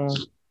naman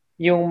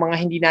yung mga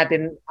hindi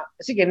natin,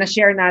 sige,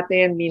 na-share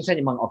natin minsan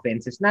yung mga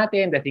offenses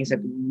natin, the things that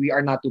we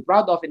are not too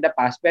proud of in the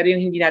past, pero yung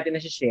hindi natin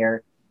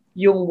na-share,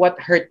 yung what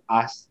hurt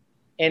us.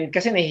 And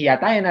kasi nahihiya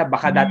tayo na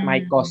baka that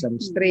might cause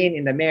some strain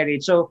in the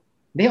marriage. So,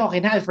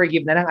 okay na, I'll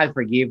forgive na lang, I'll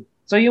forgive.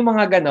 So yung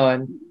mga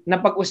ganon,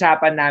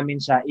 napag-usapan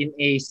namin siya in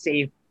a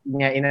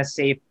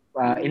safe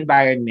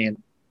environment.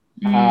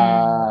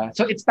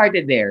 So it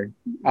started there.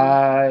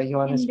 You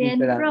want to speak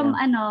to that? From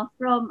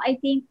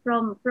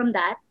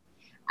that,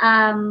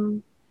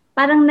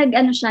 parang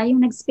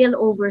nag-spill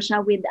over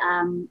siya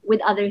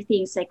with other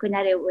things, like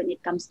kunwari when it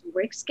comes to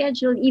work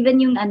schedule,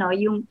 even yung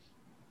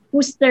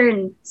whose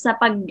turn sa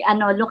pag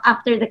look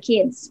after the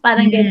kids,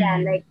 parang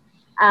ganyan, like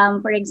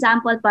for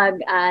example pag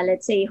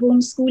let's say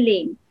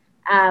homeschooling,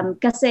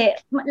 kasi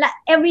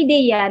every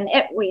day yan,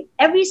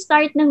 every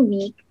start ng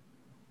week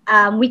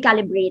we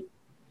calibrate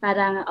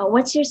parang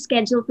what's your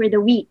schedule for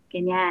the week,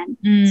 ganyan.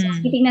 So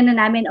titingnan na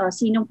namin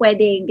sinong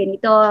pwede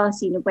ganito,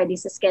 sino pwede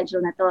sa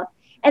schedule na to.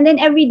 And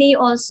then every day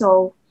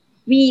also,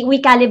 we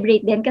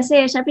calibrate din.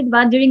 Kasi syempre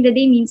diba, during the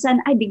day,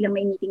 minsan, biglang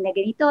may meeting na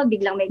ganito,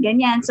 biglang may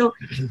ganyan. So,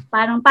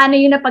 parang paano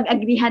yung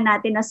napag-agreehan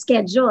natin na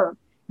schedule.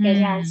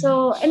 Ganyan.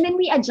 So, and then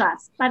we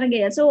adjust. Parang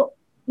ganyan. So,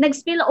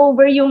 nag-spill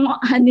over yung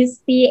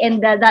honesty and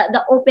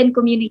the open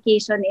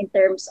communication in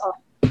terms of,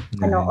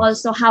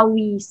 also how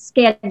we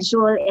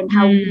schedule and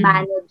how we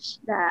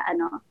manage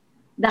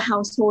the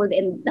household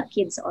and the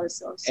kids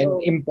also. So,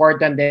 and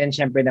important din,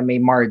 syempre, na may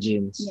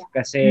margins. Yeah.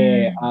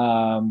 Kasi,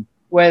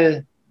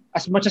 well,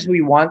 as much as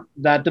we want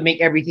to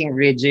make everything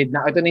rigid,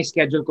 na ito na yung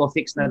schedule ko,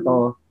 fix na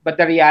to, but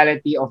the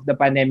reality of the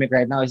pandemic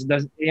right now is,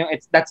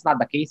 that's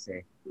not the case.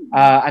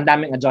 Ang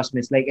daming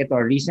adjustments. Like ito,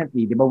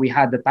 recently, di ba, we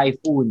had the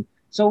typhoon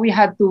So we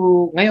had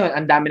to, ngayon,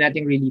 ang dami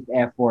nating relief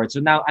effort. So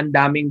now, ang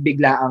daming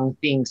biglaang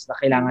things na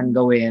kailangan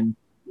gawin.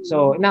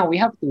 So now, we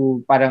have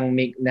to parang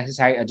make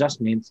necessary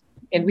adjustments.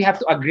 And we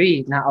have to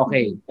agree na,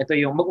 okay, ito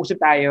yung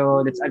mag-usap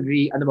tayo, let's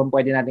agree, ano bang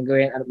pwede natin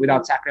gawin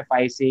without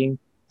sacrificing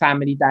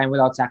family time,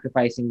 without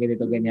sacrificing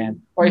ganito,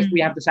 ganyan. Or if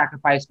we have to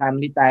sacrifice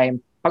family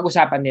time,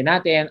 pag-usapan din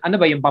natin, ano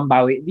ba yung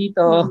pambawi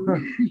dito?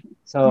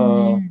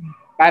 So,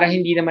 para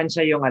hindi naman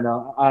siya yung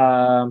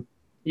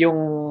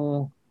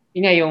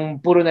yung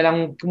puro na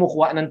lang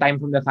kumukuha ng time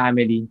from the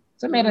family.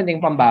 So, meron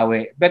ding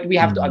pambawi. But we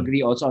have to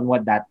agree also on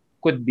what that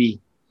could be.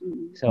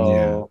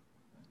 So,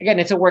 again,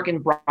 it's a work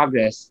in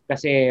progress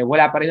kasi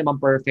wala pa rin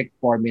naman perfect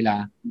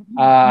formula.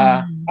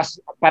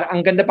 Parang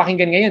ang ganda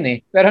pakinggan ngayon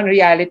eh. Pero in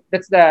reality,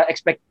 that's the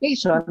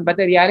expectation.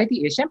 But the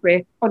reality is,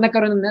 syempre, pag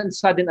nagkaroon ng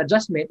sudden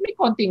adjustment, may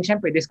konting,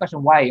 syempre,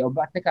 discussion why o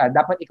bakit ka,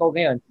 dapat ikaw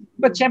ngayon.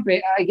 But syempre,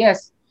 I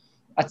guess,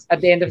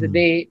 at the end of the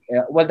day,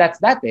 well, that's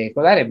that eh.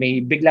 Kunwari, may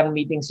biglang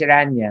meeting si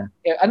Ranya.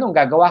 Anong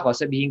gagawa ko?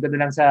 Sabihin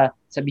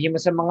mo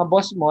sa mga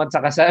boss mo at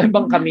saka sa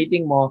ibang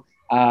ka-meeting mo,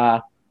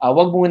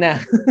 wag muna.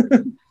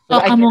 So,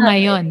 mo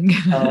ngayon.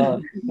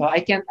 No, I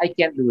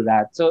can't do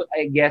that. So,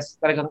 I guess,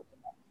 talagang,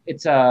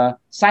 it's a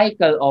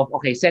cycle of,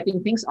 okay,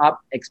 setting things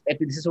up,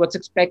 this is what's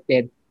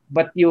expected,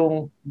 but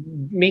yung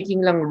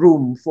making lang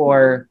room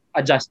for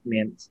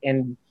adjustments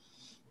and,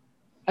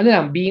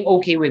 being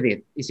okay with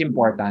it is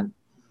important.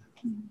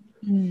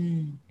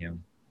 Yeah.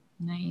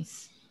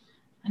 Nice.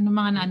 Ano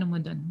mga naano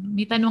mo doon?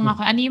 May tanong ako,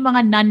 ano yung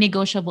mga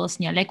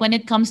non-negotiables niya? Like when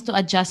it comes to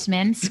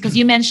adjustments, because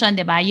you mentioned,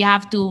 diba,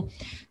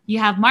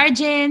 you have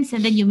margins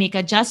and then you make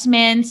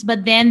adjustments,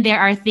 but then there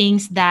are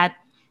things that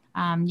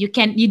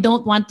you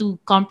don't want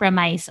to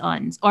compromise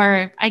on.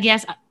 Or I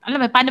guess, alam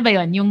mo, paano ba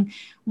yun? Yung,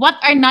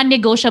 what are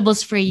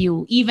non-negotiables for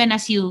you, even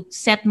as you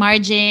set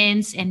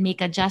margins and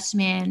make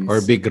adjustments? Or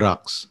big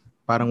rocks.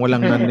 Parang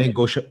walang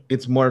non-negotiable.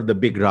 It's more of the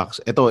big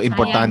rocks. Ito,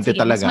 importante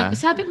talaga.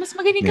 Mas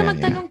magaling ka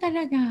magtanong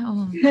talaga.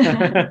 Oh.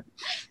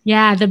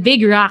 Yeah, the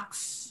big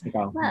rocks.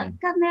 Well,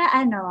 kami,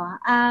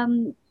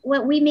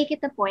 we make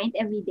it a point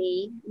every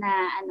day na,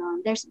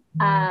 there's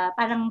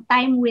parang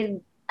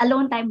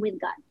alone time with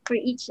God for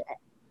each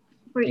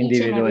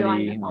and every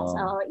one of us.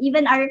 So,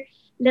 even our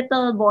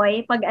little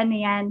boy, pag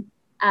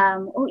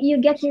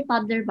you get your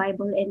toddler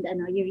Bible and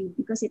you read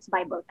because it's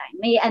Bible time.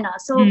 May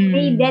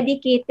may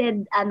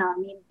dedicated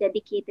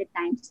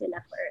time sila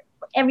for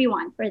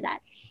everyone for that.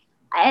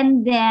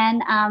 And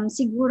then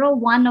siguro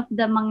one of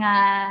the mga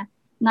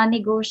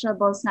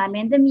non-negotiables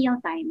namin, the meal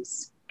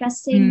times.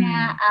 Kasi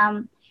nga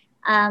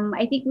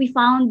I think we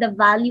found the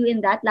value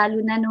in that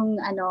lalo na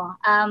nung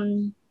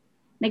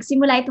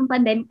nagsimula itong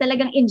pandemic,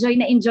 talagang enjoy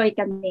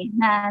kami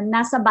na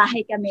nasa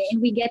bahay kami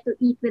and we get to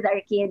eat with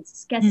our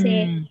kids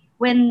kasi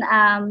when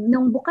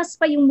nung bukas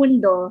pa yung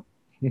mundo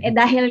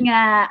dahil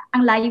nga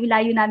ang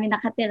layo-layo namin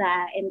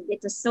nakatira and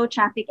it was so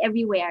traffic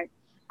everywhere,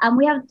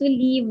 we have to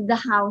leave the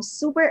house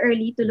super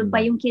early, tulog pa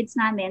yung kids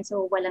namin,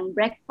 so walang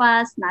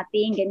breakfast,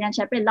 nothing, ganyan.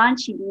 Syempre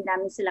lunch, hindi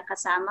namin sila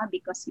kasama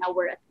because nga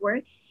we're at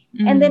work.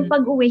 And then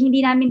pag uwi,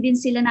 hindi namin din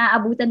sila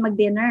naaabutan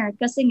mag-dinner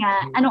kasi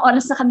nga anong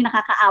oras na kami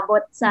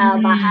nakakaabot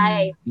sa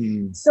bahay.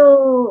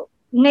 So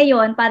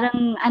ngayon,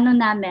 parang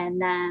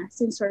namin na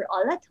since we're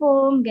all at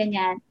home,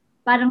 ganyan,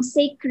 parang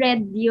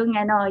sacred yung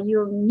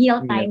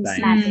meal times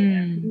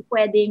natin.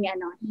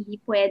 Hindi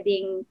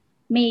pwedeng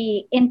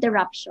may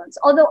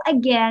interruptions. Although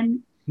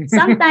again,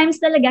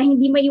 sometimes talaga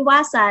hindi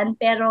maiwasan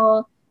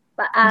pero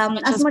as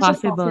much as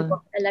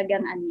possible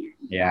talagang yan.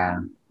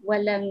 Yeah.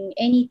 Walang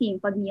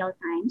anything pag meal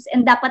times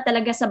and dapat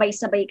talaga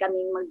sabay-sabay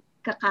kaming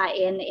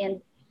magkakain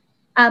and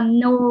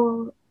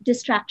no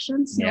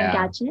distractions, no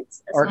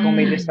gadgets. Or kung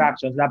may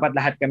distractions, dapat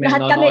lahat kami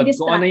nanonood.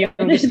 Kung ano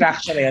yung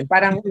distraction na yun.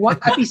 Parang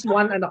at least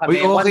one kami.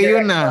 Uy, okay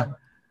yun na.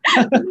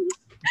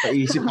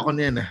 Paisip ako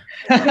na yan.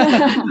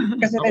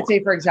 Kasi let's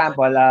say for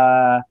example,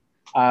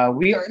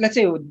 let's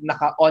say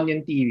naka-on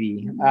yung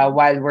TV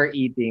while we're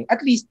eating.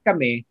 At least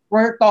kami,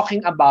 we're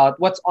talking about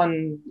what's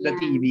on the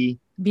TV.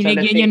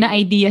 Binigyan niyo na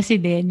idea si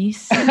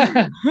Dennis.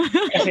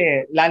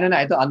 Kasi lalo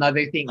na ito,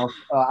 another thing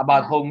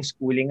about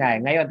homeschooling nga.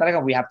 Ngayon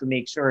talaga we have to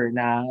make sure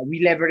na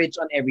we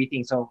leverage on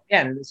everything. So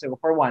so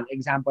for one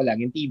example lang,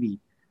 yung TV.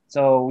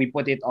 So we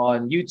put it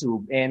on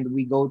YouTube and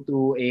we go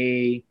to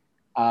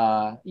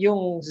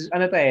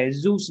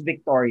Zeus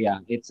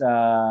Victoria. It's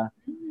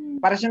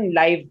para siyang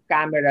live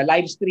camera,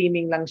 live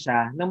streaming lang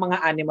siya ng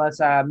mga animals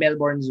sa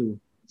Melbourne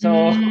Zoo.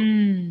 So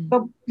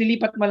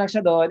lilipat mo lang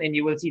siya doon and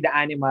you will see the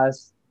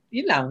animals.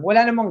 Yun lang,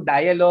 wala namang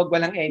dialogue,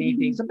 walang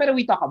anything. So pero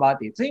we talk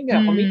about it. So yun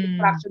nga, kung may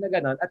distraction na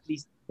gano'n, at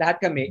least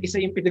lahat kami, isa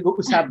yung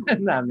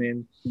pinag-uusapan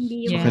namin.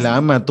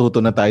 Kailangan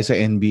matuto na tayo sa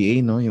NBA,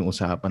 no? Yung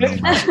usapan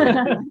ng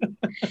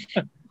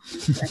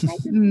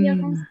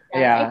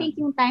I think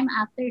yung time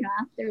after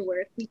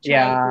work, we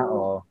try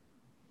to...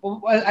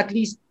 Well, at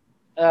least,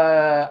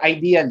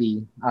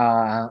 ideally,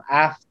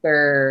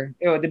 after,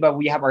 di ba,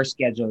 we have our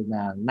schedule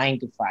na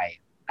 9 to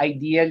 5.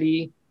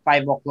 Ideally,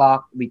 5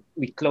 o'clock, we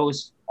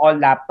close all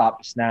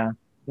laptops na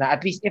Na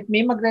at least if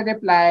may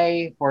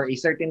magre-reply for a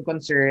certain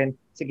concern,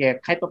 sige,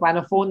 kahit pa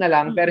paano phone na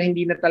lang, pero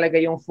hindi na talaga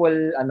yung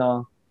full,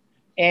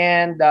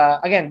 And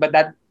again, but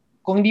that,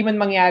 kung hindi man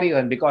mangyari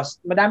yun,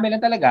 because madami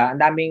lang talaga, ang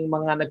daming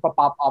mga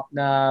nagpa-pop up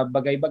na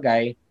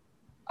bagay-bagay,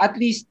 at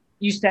least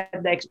you set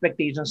the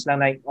expectations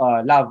lang like,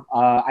 love,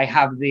 I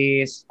have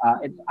this,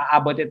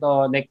 aabot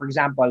ito. Like for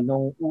example,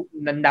 nung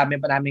nandami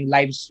pa naming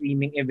live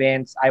streaming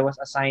events, I was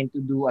assigned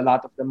to do a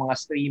lot of the mga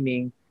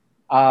streaming.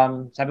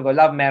 Sabi ko,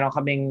 love, meron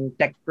kaming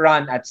tech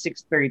run at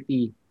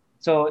 6:30.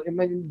 So,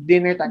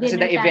 dinner time. Kasi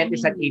the event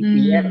is at 8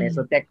 p.m.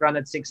 So, tech run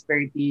at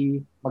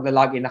 6:30.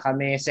 Magla-login na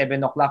kami.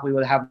 7 o'clock, we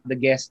will have the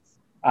guests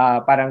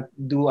parang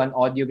do an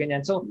audio,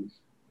 ganyan. So,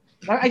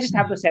 I just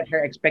have to set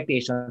her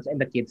expectations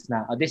and the kids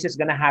na, this is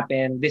gonna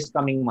happen this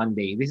coming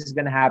Monday. This is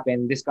gonna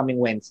happen this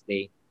coming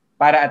Wednesday.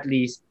 Para at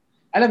least,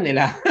 alam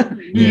nila.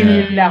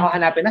 Hindi nila ako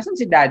hanapin. Nasaan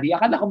si daddy?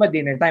 Akala ko ba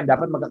dinner time?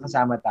 Dapat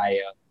magkakasama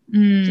tayo.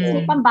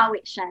 So, pambawi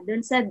siya.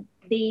 Doon sa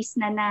days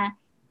na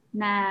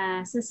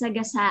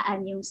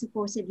sasagasaan yung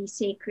supposedly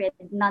sacred,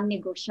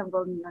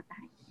 non-negotiable meal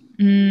time.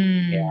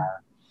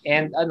 Yeah.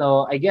 And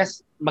I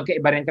guess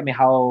magkaiba rin kami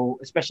how,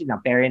 especially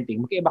na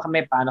parenting, magkaiba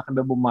kami paano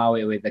kami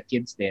bumawi with the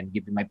kids din,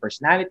 given my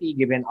personality,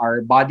 given our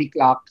body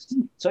clocks.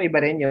 So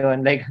iba rin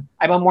yun. Like,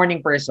 I'm a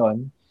morning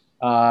person.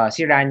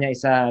 Si Ranya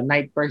is a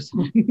night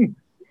person.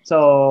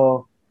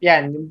 So,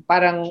 yan,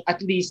 parang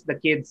at least the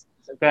kids,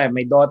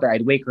 my daughter,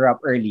 I'd wake her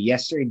up early.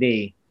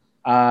 Yesterday,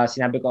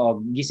 sinabi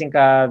ko, gising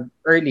ka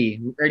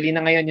early. Early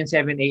na ngayon yung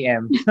 7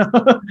 a.m.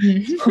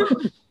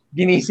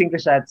 Ginising ko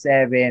siya at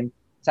 7.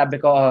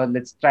 Sabi ko,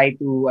 let's try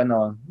to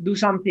do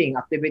something,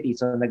 activity.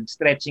 So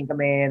nag-stretching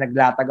kami,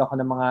 naglatag ako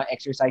ng mga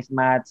exercise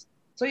mats.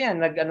 So yan,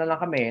 lang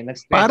kami,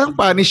 nag-stretching. Parang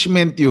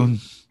punishment yun.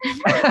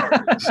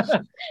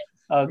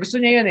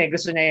 Gusto niya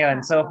yun.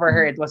 So for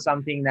her, it was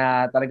something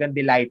na talagang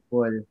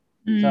delightful.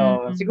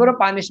 So siguro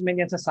punishment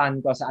yan sa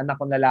son ko, sa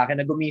anak kong lalaki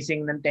na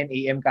gumising ng 10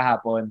 a.m.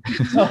 kahapon.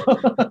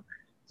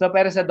 So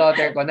pero sa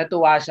daughter ko,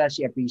 natuwa siya.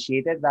 She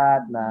appreciated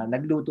that. Na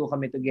nagluto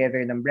kami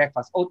together ng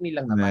breakfast.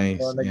 Oatmeal lang naman. Nice,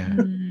 So, yeah.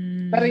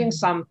 pero yung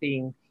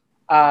something,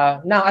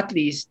 now at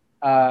least,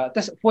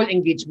 tas full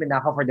engagement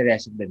na ako for the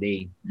rest of the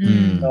day.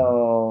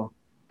 So,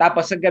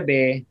 tapos sa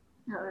gabi,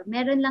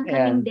 meron lang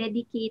kaming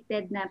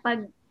dedicated na,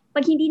 pag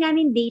hindi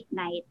namin date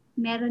night,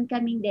 meron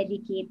kaming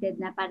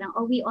dedicated na parang,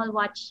 we all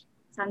watch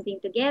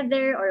something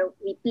together or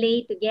we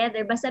play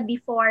together. Basta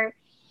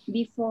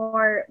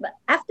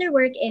after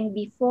work and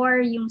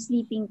before yung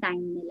sleeping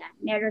time nila,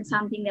 meron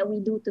something that we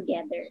do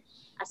together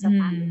as a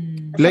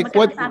family. Like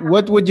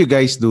what would you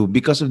guys do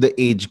because of the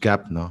age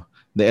gap, no?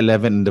 The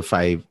 11 and the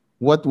 5.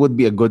 What would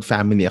be a good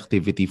family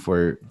activity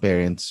for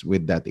parents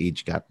with that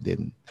age gap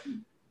din?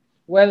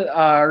 Well,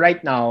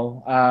 right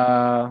now,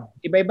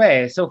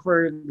 iba-iba eh. So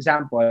for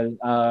example,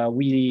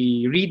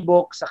 we read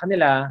books sa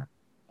kanila,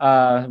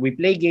 we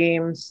play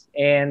games,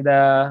 and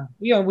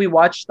we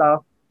watch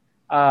stuff.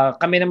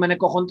 Kami naman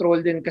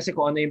nagko-control din kasi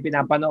kung ano yung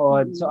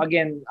pinapanood. So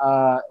again,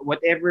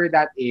 whatever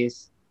that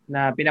is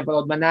na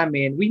pinapanood man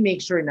namin, we make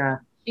sure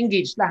na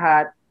engaged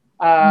lahat.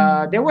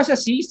 There was a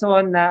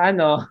season na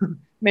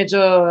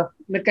medyo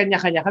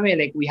nagkanya-kanya kami.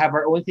 Like we have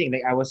our own thing.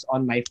 Like I was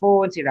on my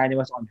phone, si Rani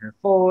was on her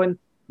phone,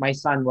 my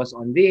son was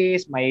on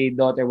this, my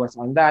daughter was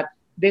on that.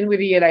 Then we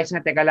realized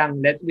na teka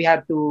lang, we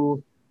had to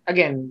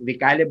again,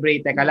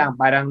 recalibrate, teka lang,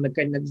 parang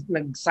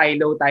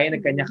nag-silo tayo,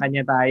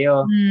 nagkanya-kanya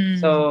tayo.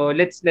 So,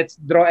 let's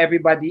draw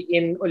everybody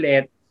in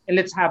ulit and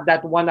let's have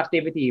that one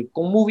activity.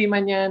 Kung movie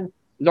man yan,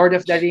 Lord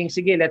of the Rings,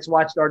 sige, let's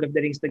watch Lord of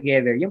the Rings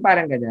together. Yung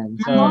parang ganyan.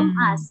 So, Among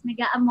Us.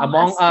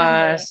 Among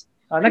Us.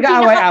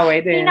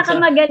 Nag-aaway-away din.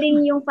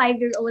 Pinakamagaling yung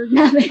 5-year-old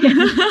namin.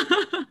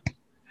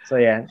 So,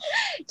 yan.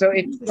 So,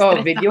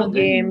 video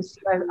games.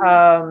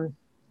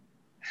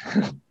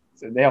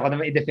 So, ayoko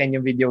naman i-defend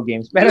yung video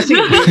games. Pero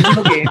sige,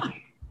 video games.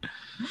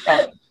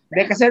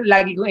 Kasi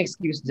lagi kong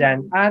excuse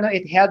dyan,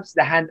 it helps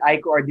the hand-eye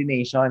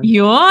coordination.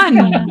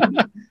 Yun!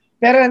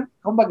 Pero,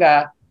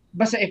 kumbaga,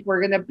 basta if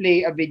we're gonna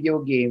play a video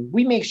game,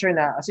 we make sure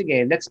na,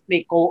 sige, let's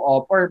play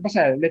co-op or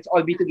basta let's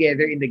all be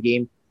together in the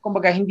game.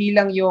 Kumbaga, hindi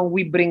lang yung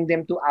we bring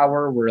them to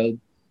our world.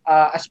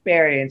 As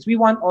parents, we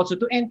want also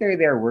to enter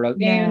their world.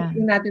 Yeah. And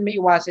hindi natin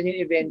may iwasan yung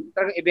event.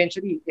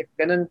 Eventually, if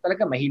ganun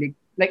talaga, mahilig.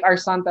 Like our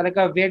son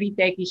talaga, very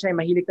techy siya.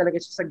 Mahilig talaga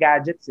siya sa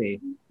gadgets eh.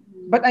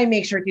 But I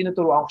make sure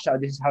tinuturuan ko siya,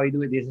 this is how you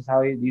do it, this is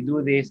how you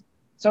do this.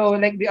 So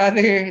like the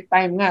other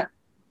time nga,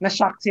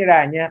 na-shock si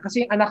Ranya.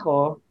 Kasi yung anak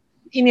ko,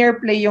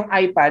 in-airplay yung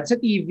iPad sa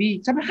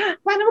TV. Sabi,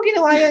 paano mo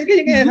ginawa yan?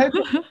 Ganyan.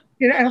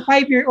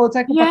 5-year-old,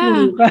 sabi ko,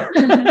 paturo ka.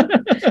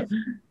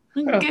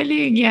 Ang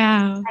galing,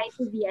 yeah. Try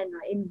to be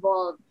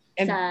involved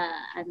sa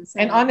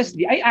And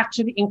honestly, I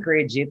actually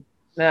encourage it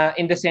na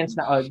in the sense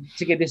na,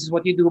 sige, this is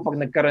what you do pag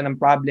nagkaroon ng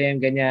problem,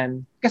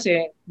 ganyan.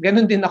 Kasi,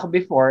 ganun din ako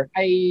before.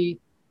 I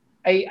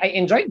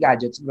enjoyed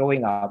gadgets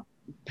growing up.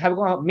 Sabi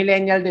ko,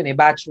 millennial din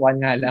batch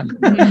 1 nga lang.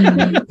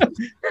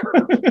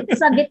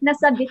 Sabit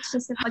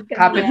siya sa pagka-millennial.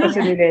 Kapit pa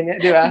sa millennial,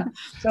 di ba?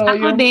 So,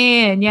 ako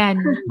din, yan.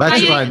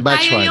 Batch 1.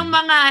 Tayo yung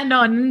mga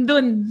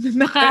nandun.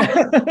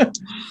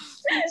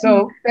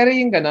 So, pero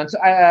yung ganon. So,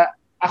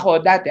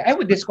 ako dati, I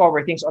would discover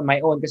things on my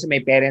own kasi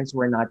my parents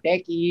were not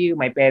techie,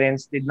 my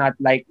parents did not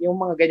like yung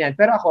mga ganyan.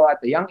 Pero ako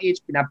at a young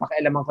age,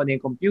 pinapakialaman ko na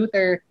yung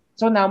computer.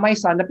 So now my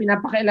son, na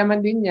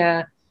pinapakialaman din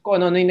niya kung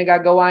ano yung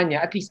nagagawa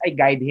niya, at least I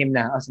guide him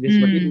na, oh, so this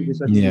is what you do, this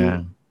is what you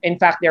do. In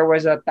fact, there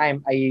was a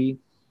time I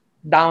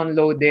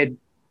downloaded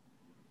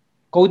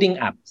coding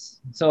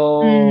apps.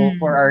 So,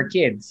 for our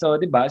kids.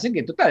 So, di ba?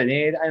 Sige, total.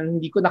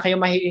 Hindi ko na kayo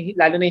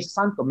lalo na yung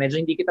son ko, medyo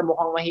hindi kita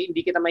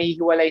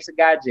mahihiwalay sa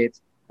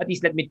gadgets. At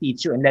least let me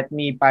teach you and let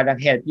me parang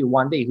help you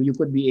one day. You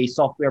could be a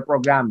software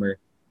programmer.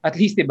 At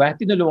least, di ba?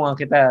 Tinulungan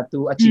kita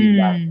to achieve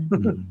that.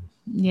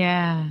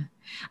 Yeah.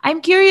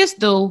 I'm curious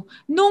though,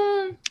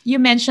 nung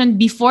you mentioned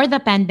before the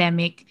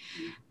pandemic,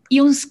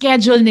 yung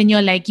schedule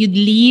ninyo, like you'd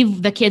leave,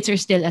 the kids are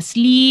still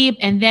asleep,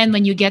 and then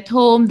when you get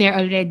home, they're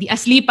already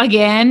asleep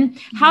again.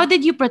 How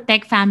did you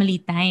protect family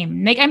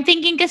time? Like I'm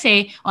thinking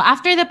kasi,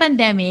 after the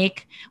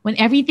pandemic, when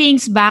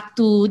everything's back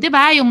to, di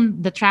ba,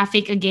 yung the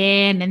traffic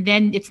again, and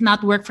then it's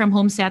not work from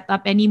home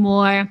setup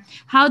anymore,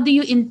 how do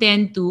you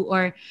intend to,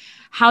 or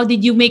how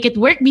did you make it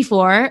work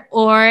before?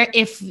 Or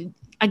if,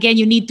 again,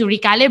 you need to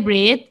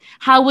recalibrate,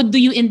 how do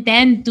you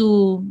intend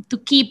to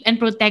keep and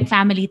protect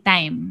family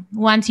time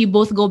once you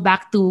both go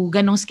back to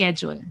ganong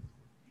schedule?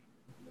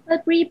 Well,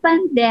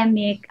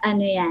 pre-pandemic,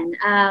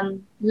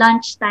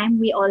 lunchtime,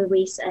 we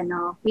always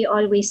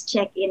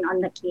check in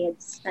on the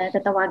kids.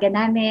 Tatawagan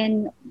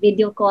namin,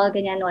 video call,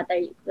 ganyan,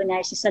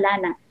 kunwari si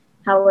Solana,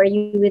 how are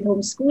you with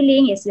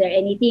homeschooling? Is there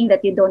anything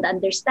that you don't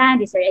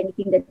understand? Is there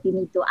anything that you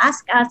need to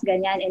ask us?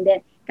 Ganyan, and then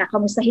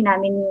kakamustahin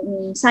namin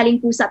yung saling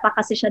pusa pa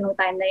kasi siya nung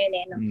time na yun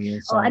eh. No?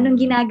 Yes, anong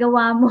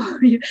ginagawa mo?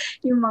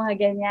 yung mga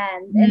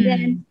ganyan. And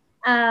then,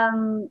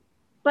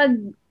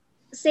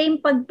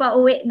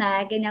 pagpa-uwi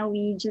na, ganyan,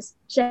 we just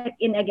check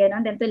in again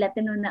on them to let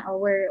them know na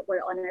we're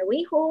on our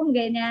way home,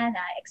 ganyan,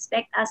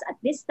 expect us at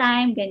this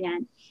time,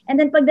 ganyan. And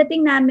then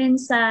pagdating namin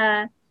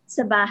sa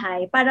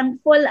bahay, parang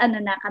full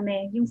na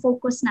kami, yung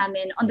focus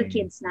namin on the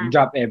kids na.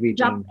 Drop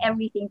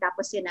everything.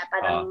 Tapos yun na,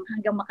 parang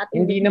hanggang makatulog.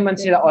 Hindi naman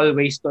sila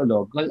always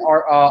tulog.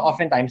 Or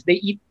oftentimes, they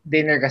eat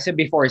dinner kasi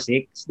before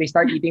 6. They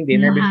start eating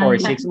dinner before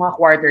 6. Mga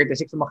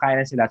 5:45, kumakain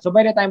na sila. So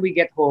by the time we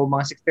get home,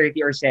 mga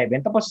 6:30 or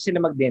 7, tapos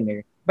sila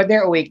mag-dinner. But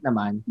they're awake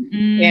naman.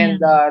 And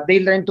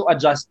they learn to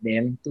adjust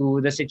then to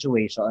the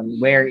situation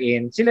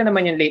wherein sila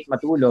naman yung late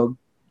matulog.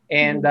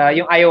 And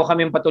yung ayaw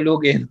kaming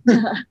patulugin.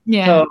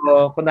 Yeah.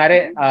 So,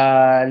 kunwari,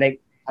 like,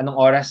 anong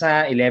oras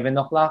na? 11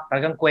 o'clock.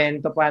 Talagang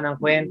kwento pa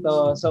ng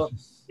kwento. So,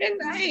 and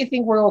I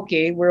think we're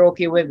okay. We're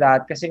okay with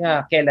that kasi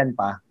nga, kailan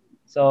pa.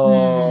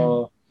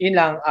 So, yun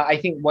lang. I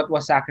think what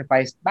was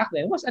sacrificed back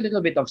then was a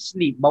little bit of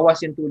sleep.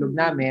 Bawas yung tulog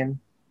namin.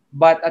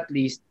 But at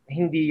least,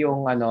 hindi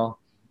yung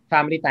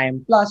family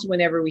time. Plus,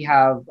 whenever we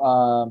have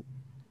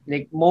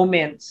like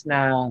moments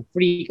na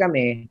free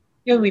kami,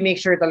 we make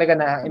sure talaga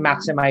na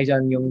i-maximize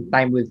yung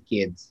time with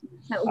kids.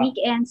 Sa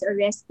weekends or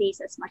rest days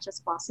as much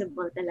as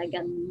possible,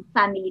 talagang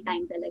family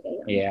time talaga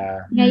yun.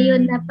 Yeah.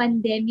 Ngayon na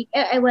pandemic,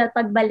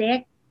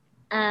 pagbalik,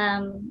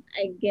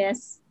 I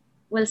guess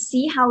we'll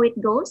see how it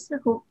goes.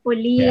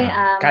 Hopefully,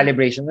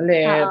 calibration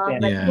ulit.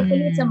 But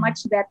hopefully it's a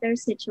much better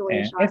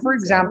situation. And for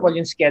example,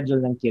 yung schedule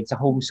ng kids sa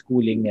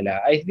homeschooling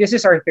nila. This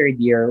is our 3rd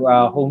year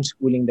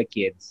homeschooling the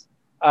kids.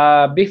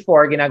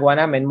 Before, ginagawa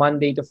namin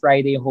Monday to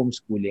Friday yung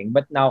homeschooling.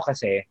 But now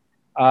kasi,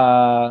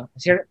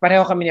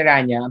 pareho kami ni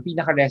Ranya, ang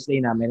pinaka-rest day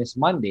namin is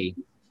Monday.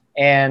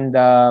 And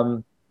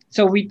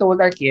so we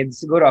told our kids,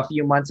 siguro a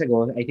few months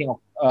ago, I think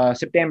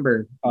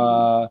September,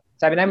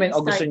 sabi namin,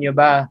 gusto nyo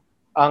ba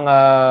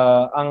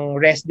ang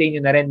rest day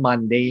nyo na rin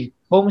Monday?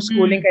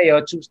 Homeschooling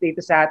kayo Tuesday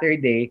to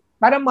Saturday.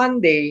 Para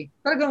Monday,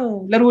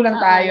 talagang laro lang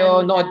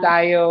tayo, nood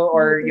tayo,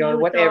 or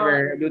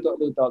whatever,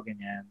 luto-luto,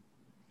 ganyan.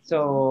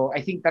 So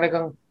I think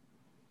talagang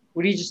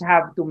we just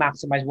have to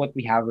maximize what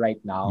we have right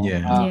now.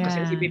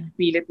 Kasi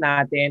ipipilit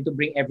natin to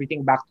bring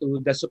everything back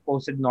to the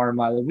supposed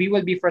normal. We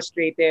will be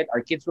frustrated. Our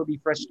kids will be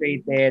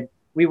frustrated.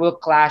 We will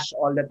clash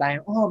all the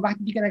time.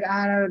 Bakit hindi ka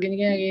nag-aaral?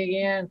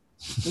 Ganyan.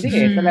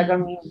 Hindi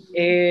talagang,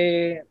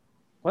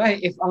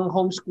 if ang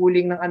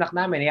homeschooling ng anak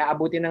namin,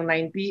 aabutin ng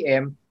 9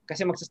 p.m.,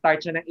 kasi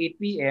magsa-start siya ng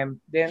 8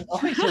 p.m., then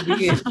okay, so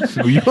begin.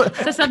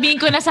 Sasabihin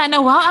ko na sana,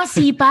 wow, ang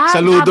sipag.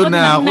 Saludo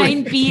na ako.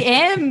 9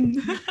 p.m.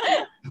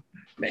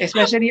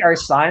 Especially our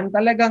son,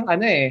 talagang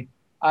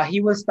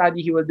he will study,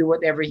 he will do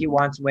whatever he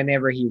wants,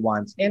 whenever he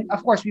wants. And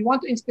of course, we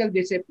want to instill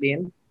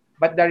discipline,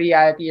 but the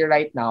reality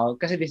right now,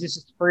 kasi this is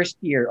his first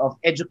year of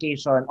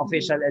education,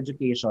 official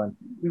education,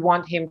 we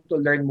want him to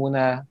learn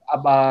muna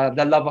about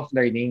the love of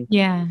learning.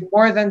 Yeah.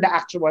 More than the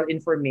actual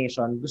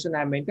information, gusto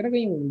namin talaga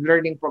yung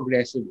learning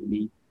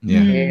progressively. Yeah.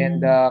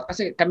 And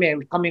kasi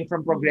kami, coming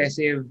from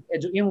progressive,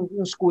 yung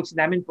schools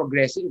namin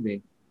progressive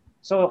eh.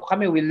 So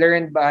kami, we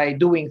learned by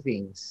doing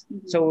things.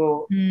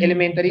 So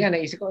elementary nga,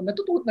 naisip ko,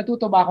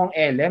 natuto ba akong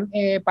LM?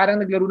 Parang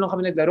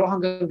naglaro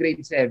hanggang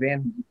grade 7.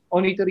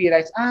 Only to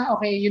realize,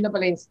 okay, yun na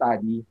pala yung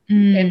study.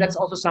 And that's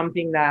also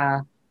something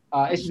na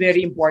is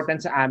very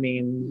important sa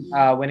amin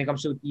when it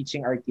comes to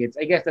teaching our kids.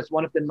 I guess that's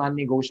one of the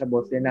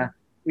non-negotiables din na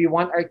we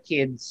want our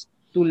kids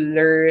to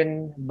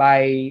learn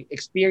by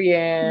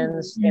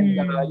experience and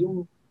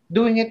yung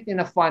doing it in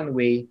a fun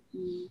way.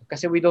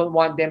 Kasi we don't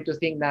want them to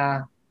think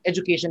na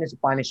education is a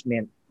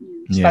punishment.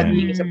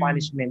 Studying is a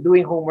punishment.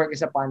 Doing homework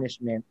is a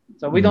punishment.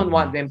 So we don't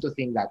want them to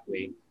think that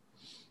way.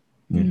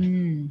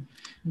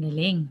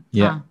 Galing.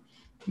 Yeah.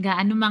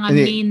 Ano mga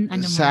main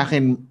sa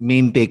akin,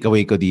 main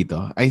takeaway ko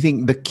dito, I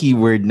think the key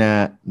word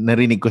na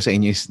narinig ko sa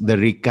inyo is the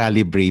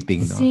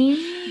recalibrating. No?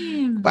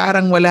 Same.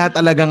 Parang wala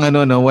talagang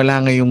wala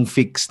ngayong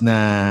fix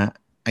na.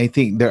 I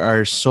think there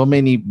are so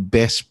many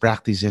best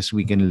practices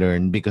we can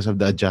learn because of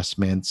the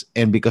adjustments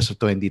and because of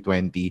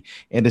 2020.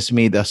 And it's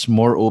made us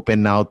more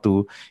open now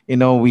to,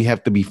 we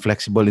have to be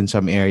flexible in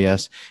some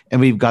areas and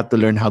we've got to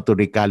learn how to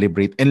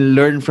recalibrate and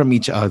learn from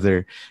each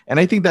other. And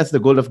I think that's the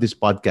goal of this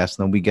podcast.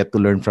 Now we get to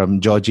learn from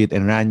Jojit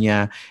and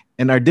Ranya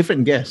and our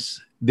different guests,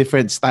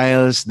 different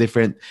styles,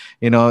 different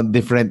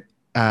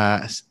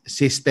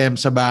system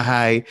sa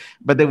bahay,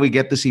 but then we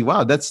get to see,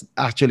 wow, that's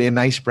actually a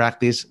nice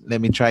practice.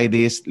 Let me try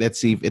this.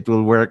 Let's see if it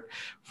will work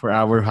for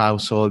our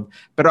household.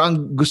 Pero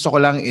ang gusto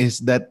ko lang is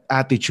that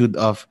attitude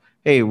of,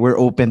 hey, we're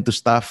open to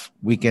stuff.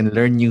 We can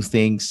learn new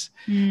things.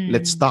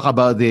 Let's talk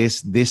about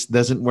this. This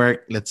doesn't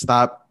work. Let's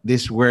stop.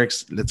 This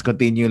works. Let's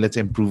continue. Let's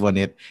improve on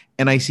it.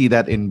 And I see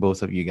that in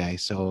both of you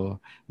guys. So,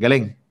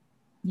 galing.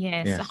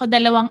 Yes. Ako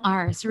 2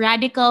 R's.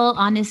 Radical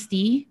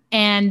honesty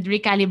and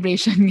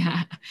recalibration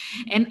nga.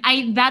 And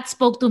that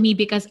spoke to me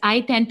because I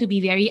tend to be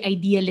very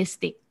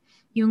idealistic.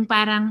 Yung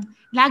parang,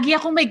 lagi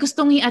akong may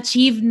gustong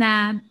i-achieve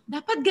na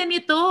dapat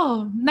ganito,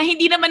 na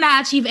hindi naman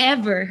na-achieve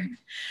ever.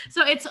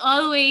 So it's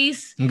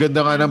always... Ang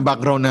ganda nga ng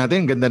background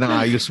natin. Ganda ng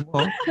ayos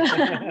mo.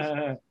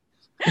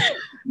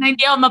 Na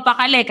hindi ako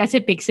mapakali kasi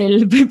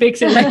pixel lang.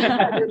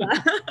 Diba?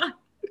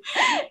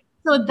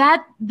 So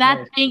that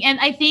thing, and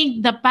I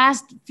think the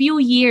past few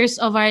years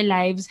of our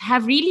lives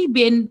have really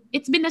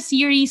it's been a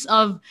series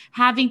of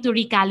having to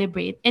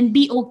recalibrate and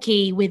be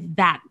okay with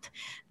that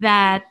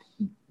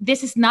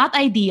this is not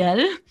ideal.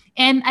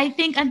 And I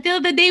think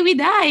until the day we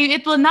die,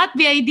 it will not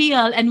be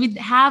ideal. And we'd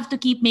have to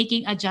keep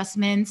making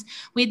adjustments.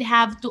 We'd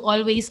have to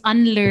always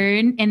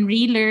unlearn and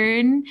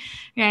relearn,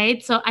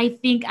 right? So I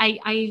think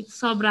I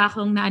sobra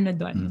akong na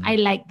doon. I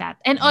like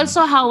that. And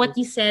also what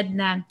you said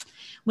na,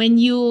 when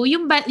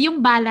yung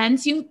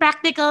balance, yung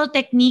practical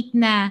technique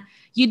na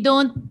you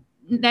don't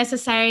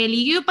necessarily,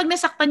 yung pag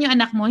nasaktan yung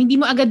anak mo, hindi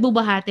mo agad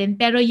bubuhatin,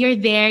 pero you're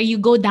there, you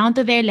go down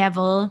to their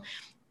level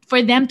for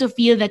them to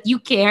feel that you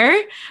care,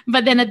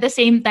 but then at the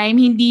same time,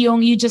 hindi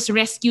yung you just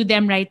rescue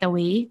them right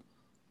away.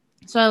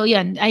 So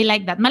yun, I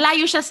like that.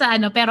 Malayo siya sa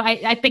pero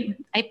I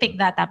pick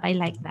that up. I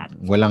like that.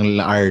 Walang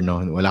R,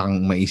 no? Wala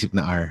kang maisip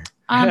na R.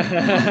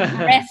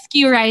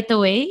 Rescue right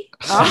away.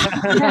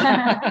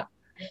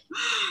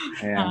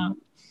 Yeah.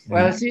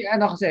 Well,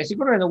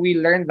 siguro we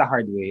learned the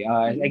hard way.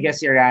 I guess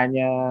si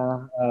Ranya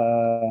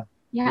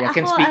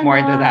can speak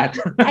more into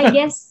that. I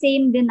guess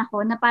same din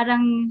ako na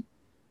parang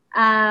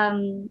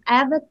I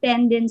have a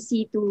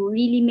tendency to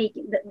really make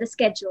the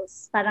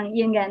schedules. Parang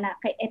yun nga na,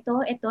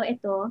 ito,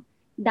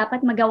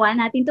 dapat magawa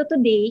natin to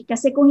today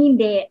kasi kung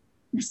hindi,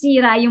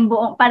 nasira yung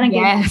buong, parang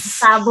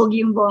sabog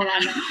yung buong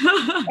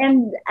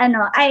And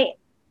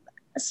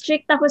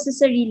strict ako sa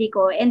sarili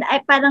ko and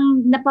I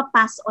parang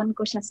napapass on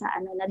ko siya sa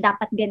na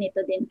dapat ganito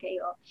din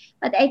kayo.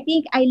 But I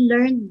think I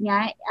learned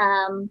nga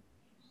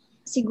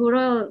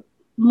siguro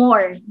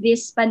more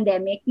this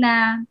pandemic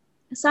na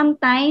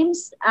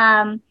sometimes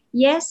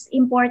yes,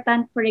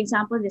 important, for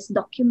example, this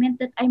document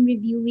that I'm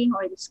reviewing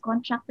or this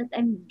contract that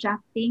I'm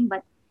drafting,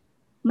 but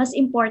mas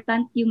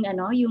important yung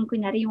yung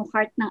kunyari yung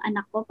heart ng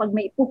anak ko pag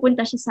may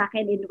pupunta siya sa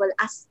akin and will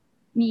ask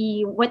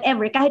me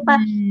whatever, kahit pa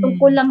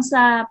tungkol lang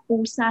sa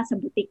pusa, sa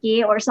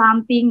butike or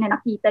something na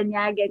nakita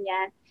niya,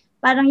 ganyan.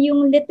 Parang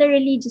yung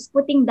literally just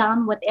putting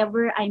down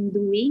whatever I'm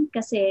doing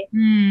kasi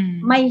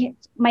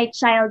my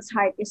child's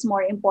heart is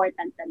more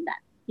important than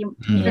that.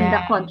 Than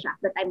the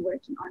contract that I'm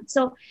working on.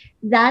 So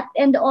that,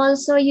 and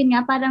also yun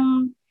nga,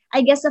 parang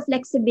I guess the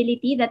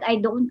flexibility that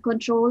I don't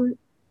control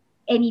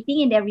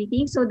anything and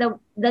everything. So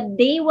the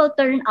day will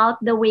turn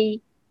out the way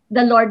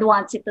the Lord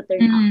wants it to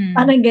turn out.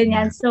 Parang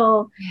ganyan.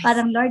 So,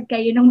 parang Lord,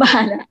 kayo nang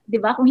bahala.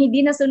 Diba? Kung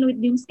hindi nasunod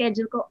yung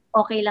schedule ko,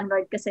 okay lang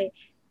Lord kasi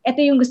ito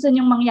yung gusto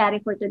niyong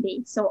mangyari for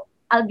today. So,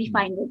 I'll be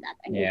fine with that.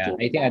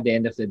 I think at the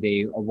end of the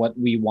day, what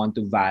we want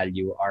to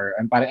value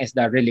parang is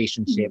the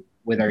relationship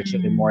with our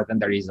children more than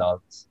the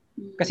results.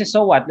 Kasi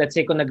so what? Let's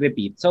say kung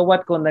nag-repeat. So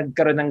what kung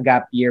nagkaroon ng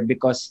gap year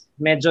because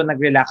medyo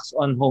nag-relax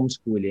on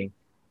homeschooling.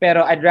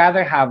 Pero I'd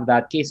rather have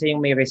that kaysa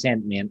yung may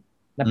resentment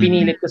na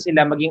pinilit ko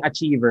sila maging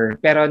achiever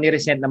pero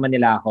ni-resent naman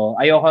nila ako.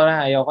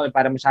 Ayoko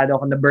para masyado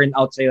ako na-burn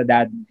out sa'yo,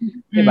 dad.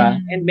 Diba?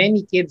 And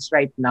many kids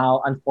right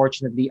now,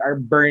 unfortunately, are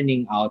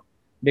burning out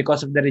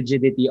because of the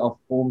rigidity of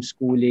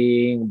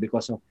homeschooling,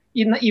 because of,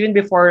 even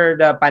before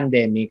the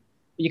pandemic,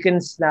 you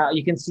can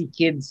see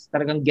kids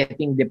talagang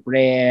getting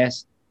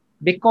depressed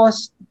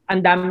because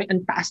ang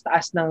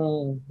taas-taas ng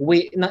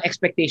weight, ng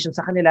expectation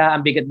sa kanila,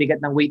 ang bigat-bigat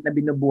ng weight na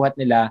binubuhat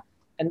nila.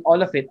 and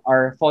all of it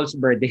are false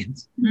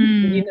burdens.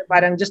 Mm.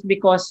 Parang just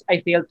because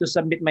I failed to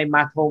submit my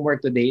math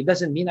homework today, it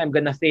doesn't mean I'm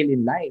gonna fail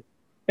in life.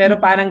 Pero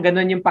parang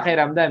ganun yung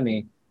pakiramdam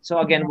eh. So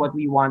again, what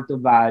we want to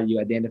value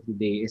at the end of the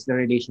day is the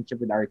relationship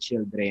with our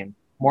children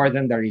more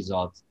than the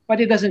results. But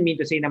it doesn't mean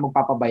to say na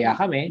magpapabaya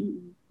kami,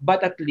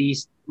 but at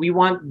least we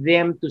want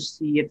them to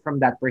see it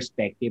from that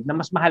perspective na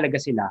mas mahalaga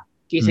sila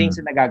kaysa yung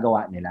sa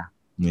nagagawa nila.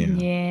 Yeah.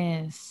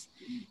 Yes.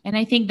 And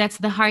I think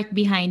that's the heart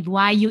behind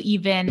why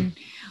we've been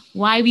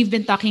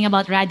talking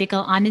about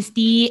radical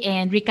honesty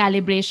and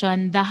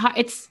recalibration.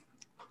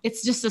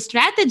 It's just a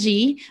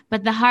strategy,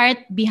 but the heart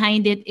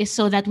behind it is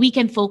so that we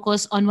can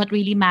focus on what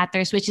really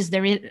matters, which is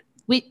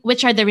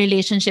which are the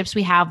relationships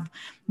we have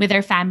with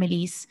our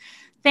families.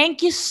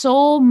 Thank you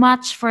so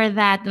much for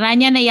that.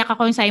 Ranya, naiyak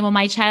ako yung sabi mo,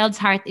 my child's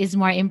heart is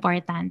more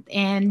important.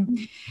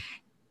 And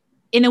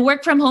in a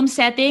work from home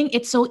setting,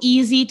 it's so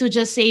easy to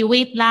just say,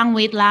 wait lang,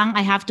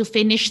 I have to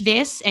finish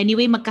this.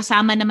 Anyway,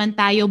 magkasama naman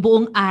tayo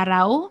buong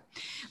araw.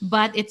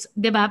 But it's,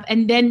 diba?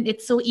 And then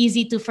it's so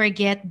easy to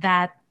forget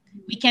that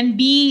we can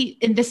be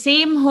in the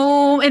same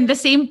home, in the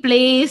same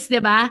place,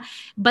 diba?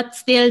 But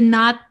still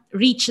not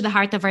reach the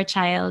heart of our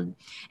child.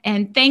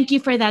 And thank you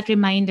for that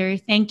reminder.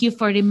 Thank you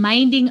for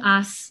reminding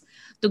us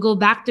to go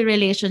back to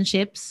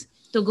relationships,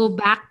 to go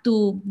back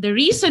to the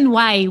reason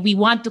why we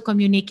want to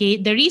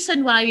communicate, the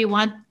reason why we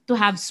want to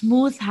have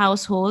smooth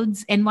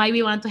households, and why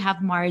we want to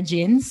have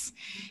margins.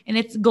 And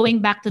it's going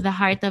back to the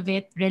heart of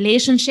it,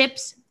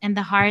 relationships and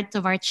the heart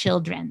of our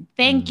children.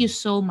 Thank you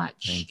so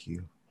much. Thank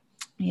you.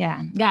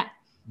 Yeah. Yeah.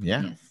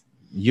 Yes.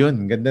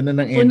 Yun, ganda na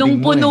ng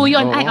ending mo. Punong-puno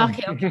yun. Oo. Ay,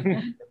 okay.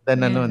 Ganda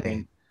na nun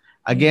eh.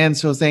 Again,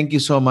 so thank you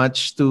so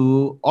much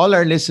to all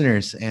our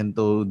listeners and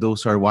to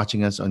those who are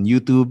watching us on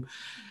YouTube.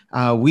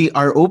 We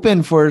are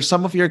open for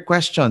some of your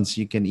questions.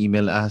 You can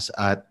email us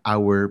at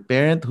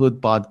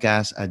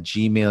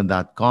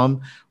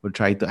ourparenthoodpodcast@gmail.com. We'll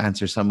try to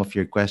answer some of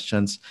your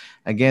questions.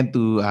 Again,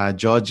 to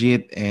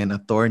Jojit and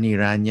Attorney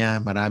Ranya,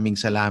 maraming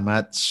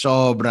salamat.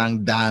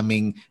 Sobrang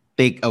daming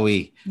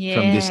takeaway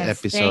from this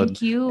episode.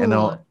 Thank you. I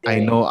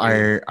know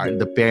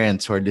the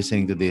parents who are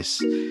listening to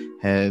this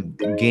have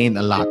gained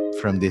a lot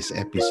from this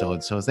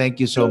episode. So thank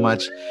you so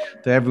much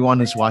to everyone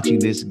who's watching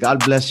this.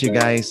 God bless you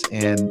guys,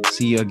 and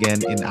see you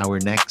again in our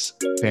next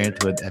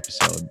Parenthood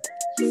episode.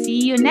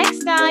 See you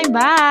next time.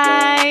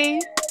 Bye.